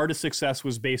should say artist success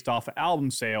was based off of album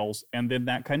sales, and then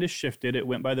that kind of shifted. It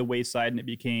went by the wayside and it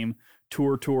became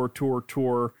tour, do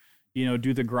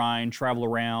the grind, travel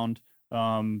around.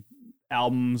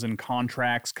 Albums and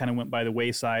contracts kind of went by the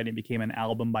wayside. It became an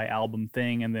album by album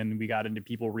thing, and then we got into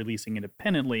people releasing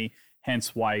independently,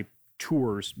 hence why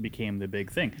tours became the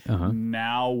big thing.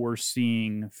 Now we're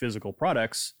seeing physical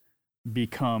products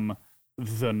become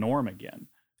the norm again.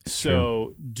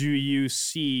 So do you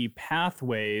see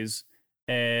Pathways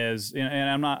as,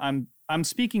 and I'm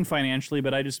speaking financially,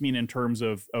 but I just mean in terms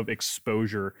of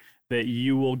exposure, that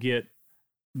you will get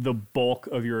the bulk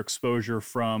of your exposure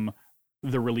from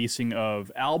the releasing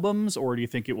of albums, or do you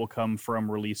think it will come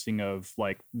from releasing of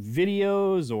like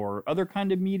videos or other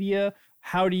kind of media?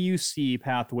 How do you see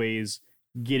Pathways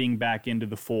getting back into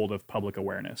the fold of public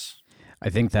awareness? I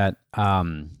think that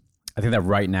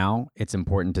right now it's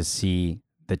important to see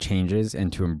the changes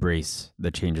and to embrace the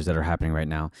changes that are happening right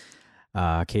now.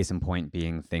 Case in point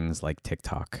being things like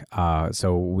TikTok.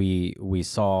 So we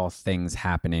saw things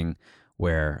happening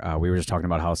where we were just talking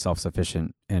about how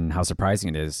self-sufficient and how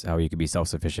surprising it is how you could be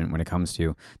self-sufficient when it comes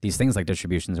to these things like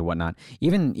distributions and whatnot.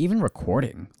 Even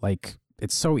recording, like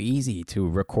it's so easy to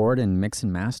record and mix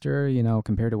and master,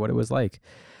 compared to what it was like.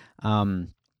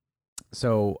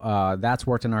 So that's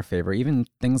worked in our favor. Even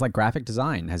things like graphic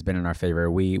design has been in our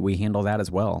favor. We handle that as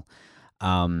well.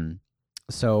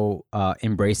 So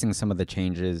embracing some of the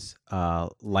changes,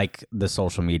 like the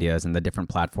social medias and the different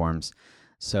platforms.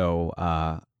 So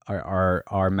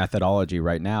our methodology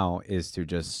right now is to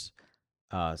just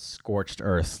scorched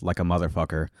earth like a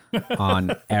motherfucker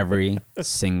on every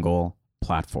single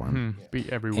platform. Be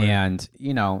everywhere. And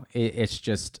it's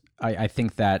just I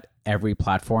think that every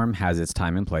platform has its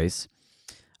time and place.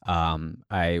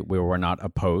 We were not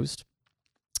opposed,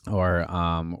 or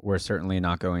we're certainly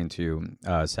not going to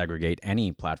segregate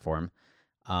any platform.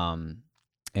 And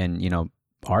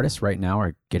artists right now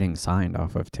are getting signed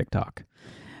off of TikTok.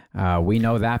 We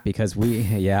know that because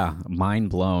mind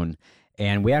blown.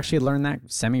 And we actually learned that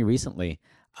semi-recently.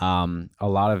 A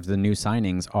lot of the new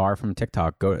signings are from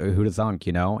TikTok. Who to thunk,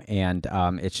 And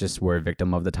it's just we're a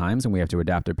victim of the times and we have to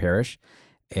adapt or perish.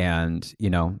 And,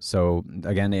 so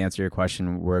again, to answer your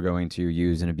question, we're going to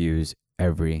use and abuse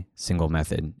every single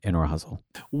method in our hustle.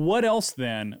 What else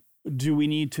then do we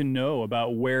need to know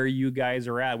about where you guys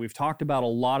are at? We've talked about a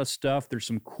lot of stuff. There's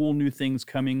some cool new things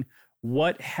coming.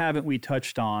 What haven't we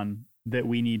touched on that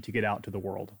we need to get out to the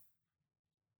world?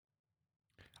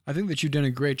 I think that you've done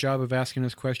a great job of asking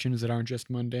us questions that aren't just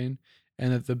mundane,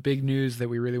 and that the big news that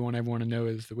we really want everyone to know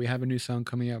is that we have a new song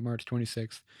coming out March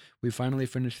 26th. We finally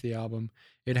finished the album.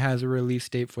 It has a release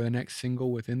date for the next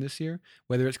single within this year.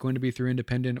 Whether it's going to be through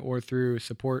independent or through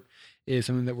support is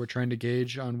something that we're trying to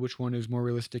gauge on which one is more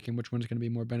realistic and which one is going to be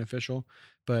more beneficial.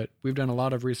 But we've done a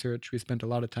lot of research. We spent a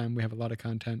lot of time. We have a lot of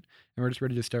content, and we're just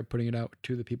ready to start putting it out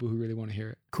to the people who really want to hear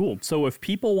it. Cool. So if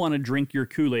people want to drink your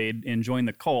Kool-Aid and join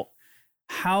the cult,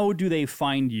 how do they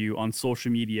find you on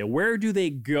social media? Where do they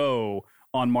go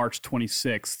on March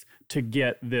 26th to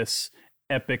get this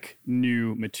epic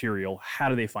new material? How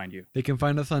do they find you? They can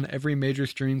find us on every major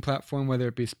streaming platform, whether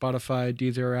it be Spotify,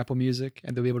 Deezer, or Apple Music,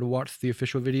 and they'll be able to watch the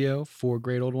official video for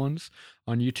Great Old Ones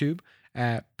on YouTube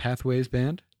at Pathways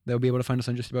Band. They'll be able to find us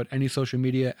on just about any social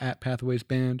media at Pathways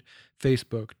Band,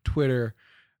 Facebook, Twitter,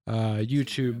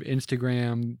 YouTube,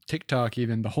 Instagram, TikTok,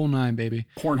 even the whole nine, baby.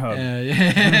 Pornhub.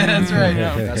 That's right.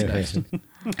 That's next.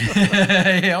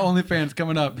 Yeah, OnlyFans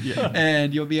coming up. Yeah.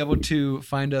 And you'll be able to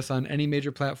find us on any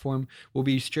major platform. We'll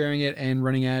be sharing it and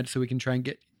running ads so we can try and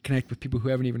get connect with people who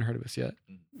haven't even heard of us yet.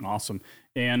 Awesome.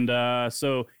 And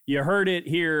so you heard it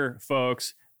here,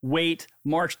 folks. Wait,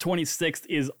 March 26th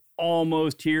is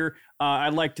almost here.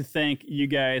 I'd like to thank you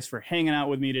guys for hanging out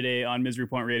with me today on Misery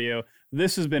Point Radio.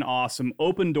 This has been awesome.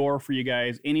 Open door for you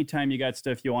guys. Anytime you got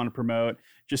stuff you want to promote,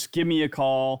 just give me a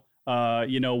call.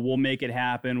 We'll make it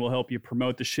happen. We'll help you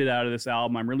promote the shit out of this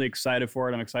album. I'm really excited for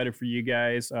it. I'm excited for you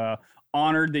guys.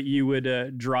 Honored that you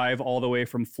would drive all the way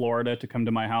from Florida to come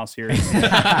to my house here.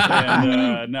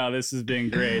 And no, this has been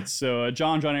great. So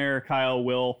John, Eric, Kyle,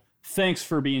 Will, thanks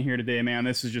for being here today, man.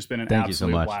 This has just been an Thank you so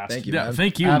absolute much. blast. Thank you, Yeah, man.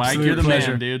 thank you, Absolute Mike. You're the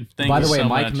pleasure. man, dude. Thank By you the way, so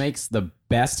Mike much. makes the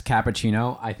best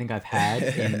cappuccino I think I've had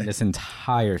in this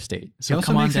entire state. He So also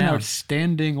come on makes an down.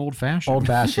 outstanding old fashioned. Old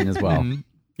fashioned as well.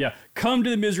 Yeah, come to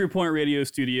the Misery Point Radio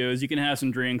Studios. You can have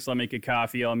some drinks. I'll make you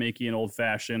coffee. I'll make you an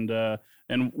old-fashioned,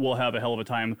 and we'll have a hell of a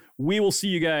time. We will see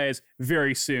you guys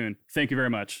very soon. Thank you very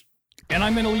much. And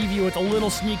I'm going to leave you with a little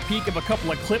sneak peek of a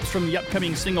couple of clips from the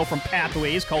upcoming single from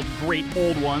Pathways called Great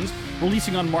Old Ones,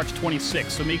 releasing on March 26th.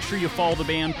 So make sure you follow the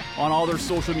band on all their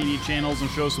social media channels and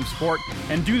show some support.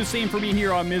 And do the same for me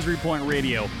here on Misery Point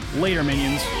Radio. Later,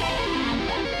 minions.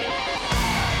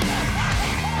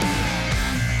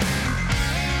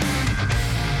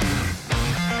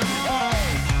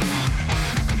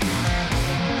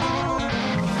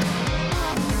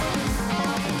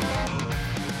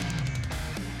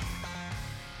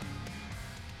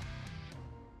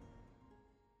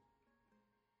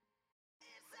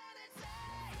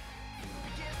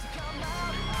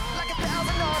 Like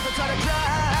 1,000 arms, I try to drown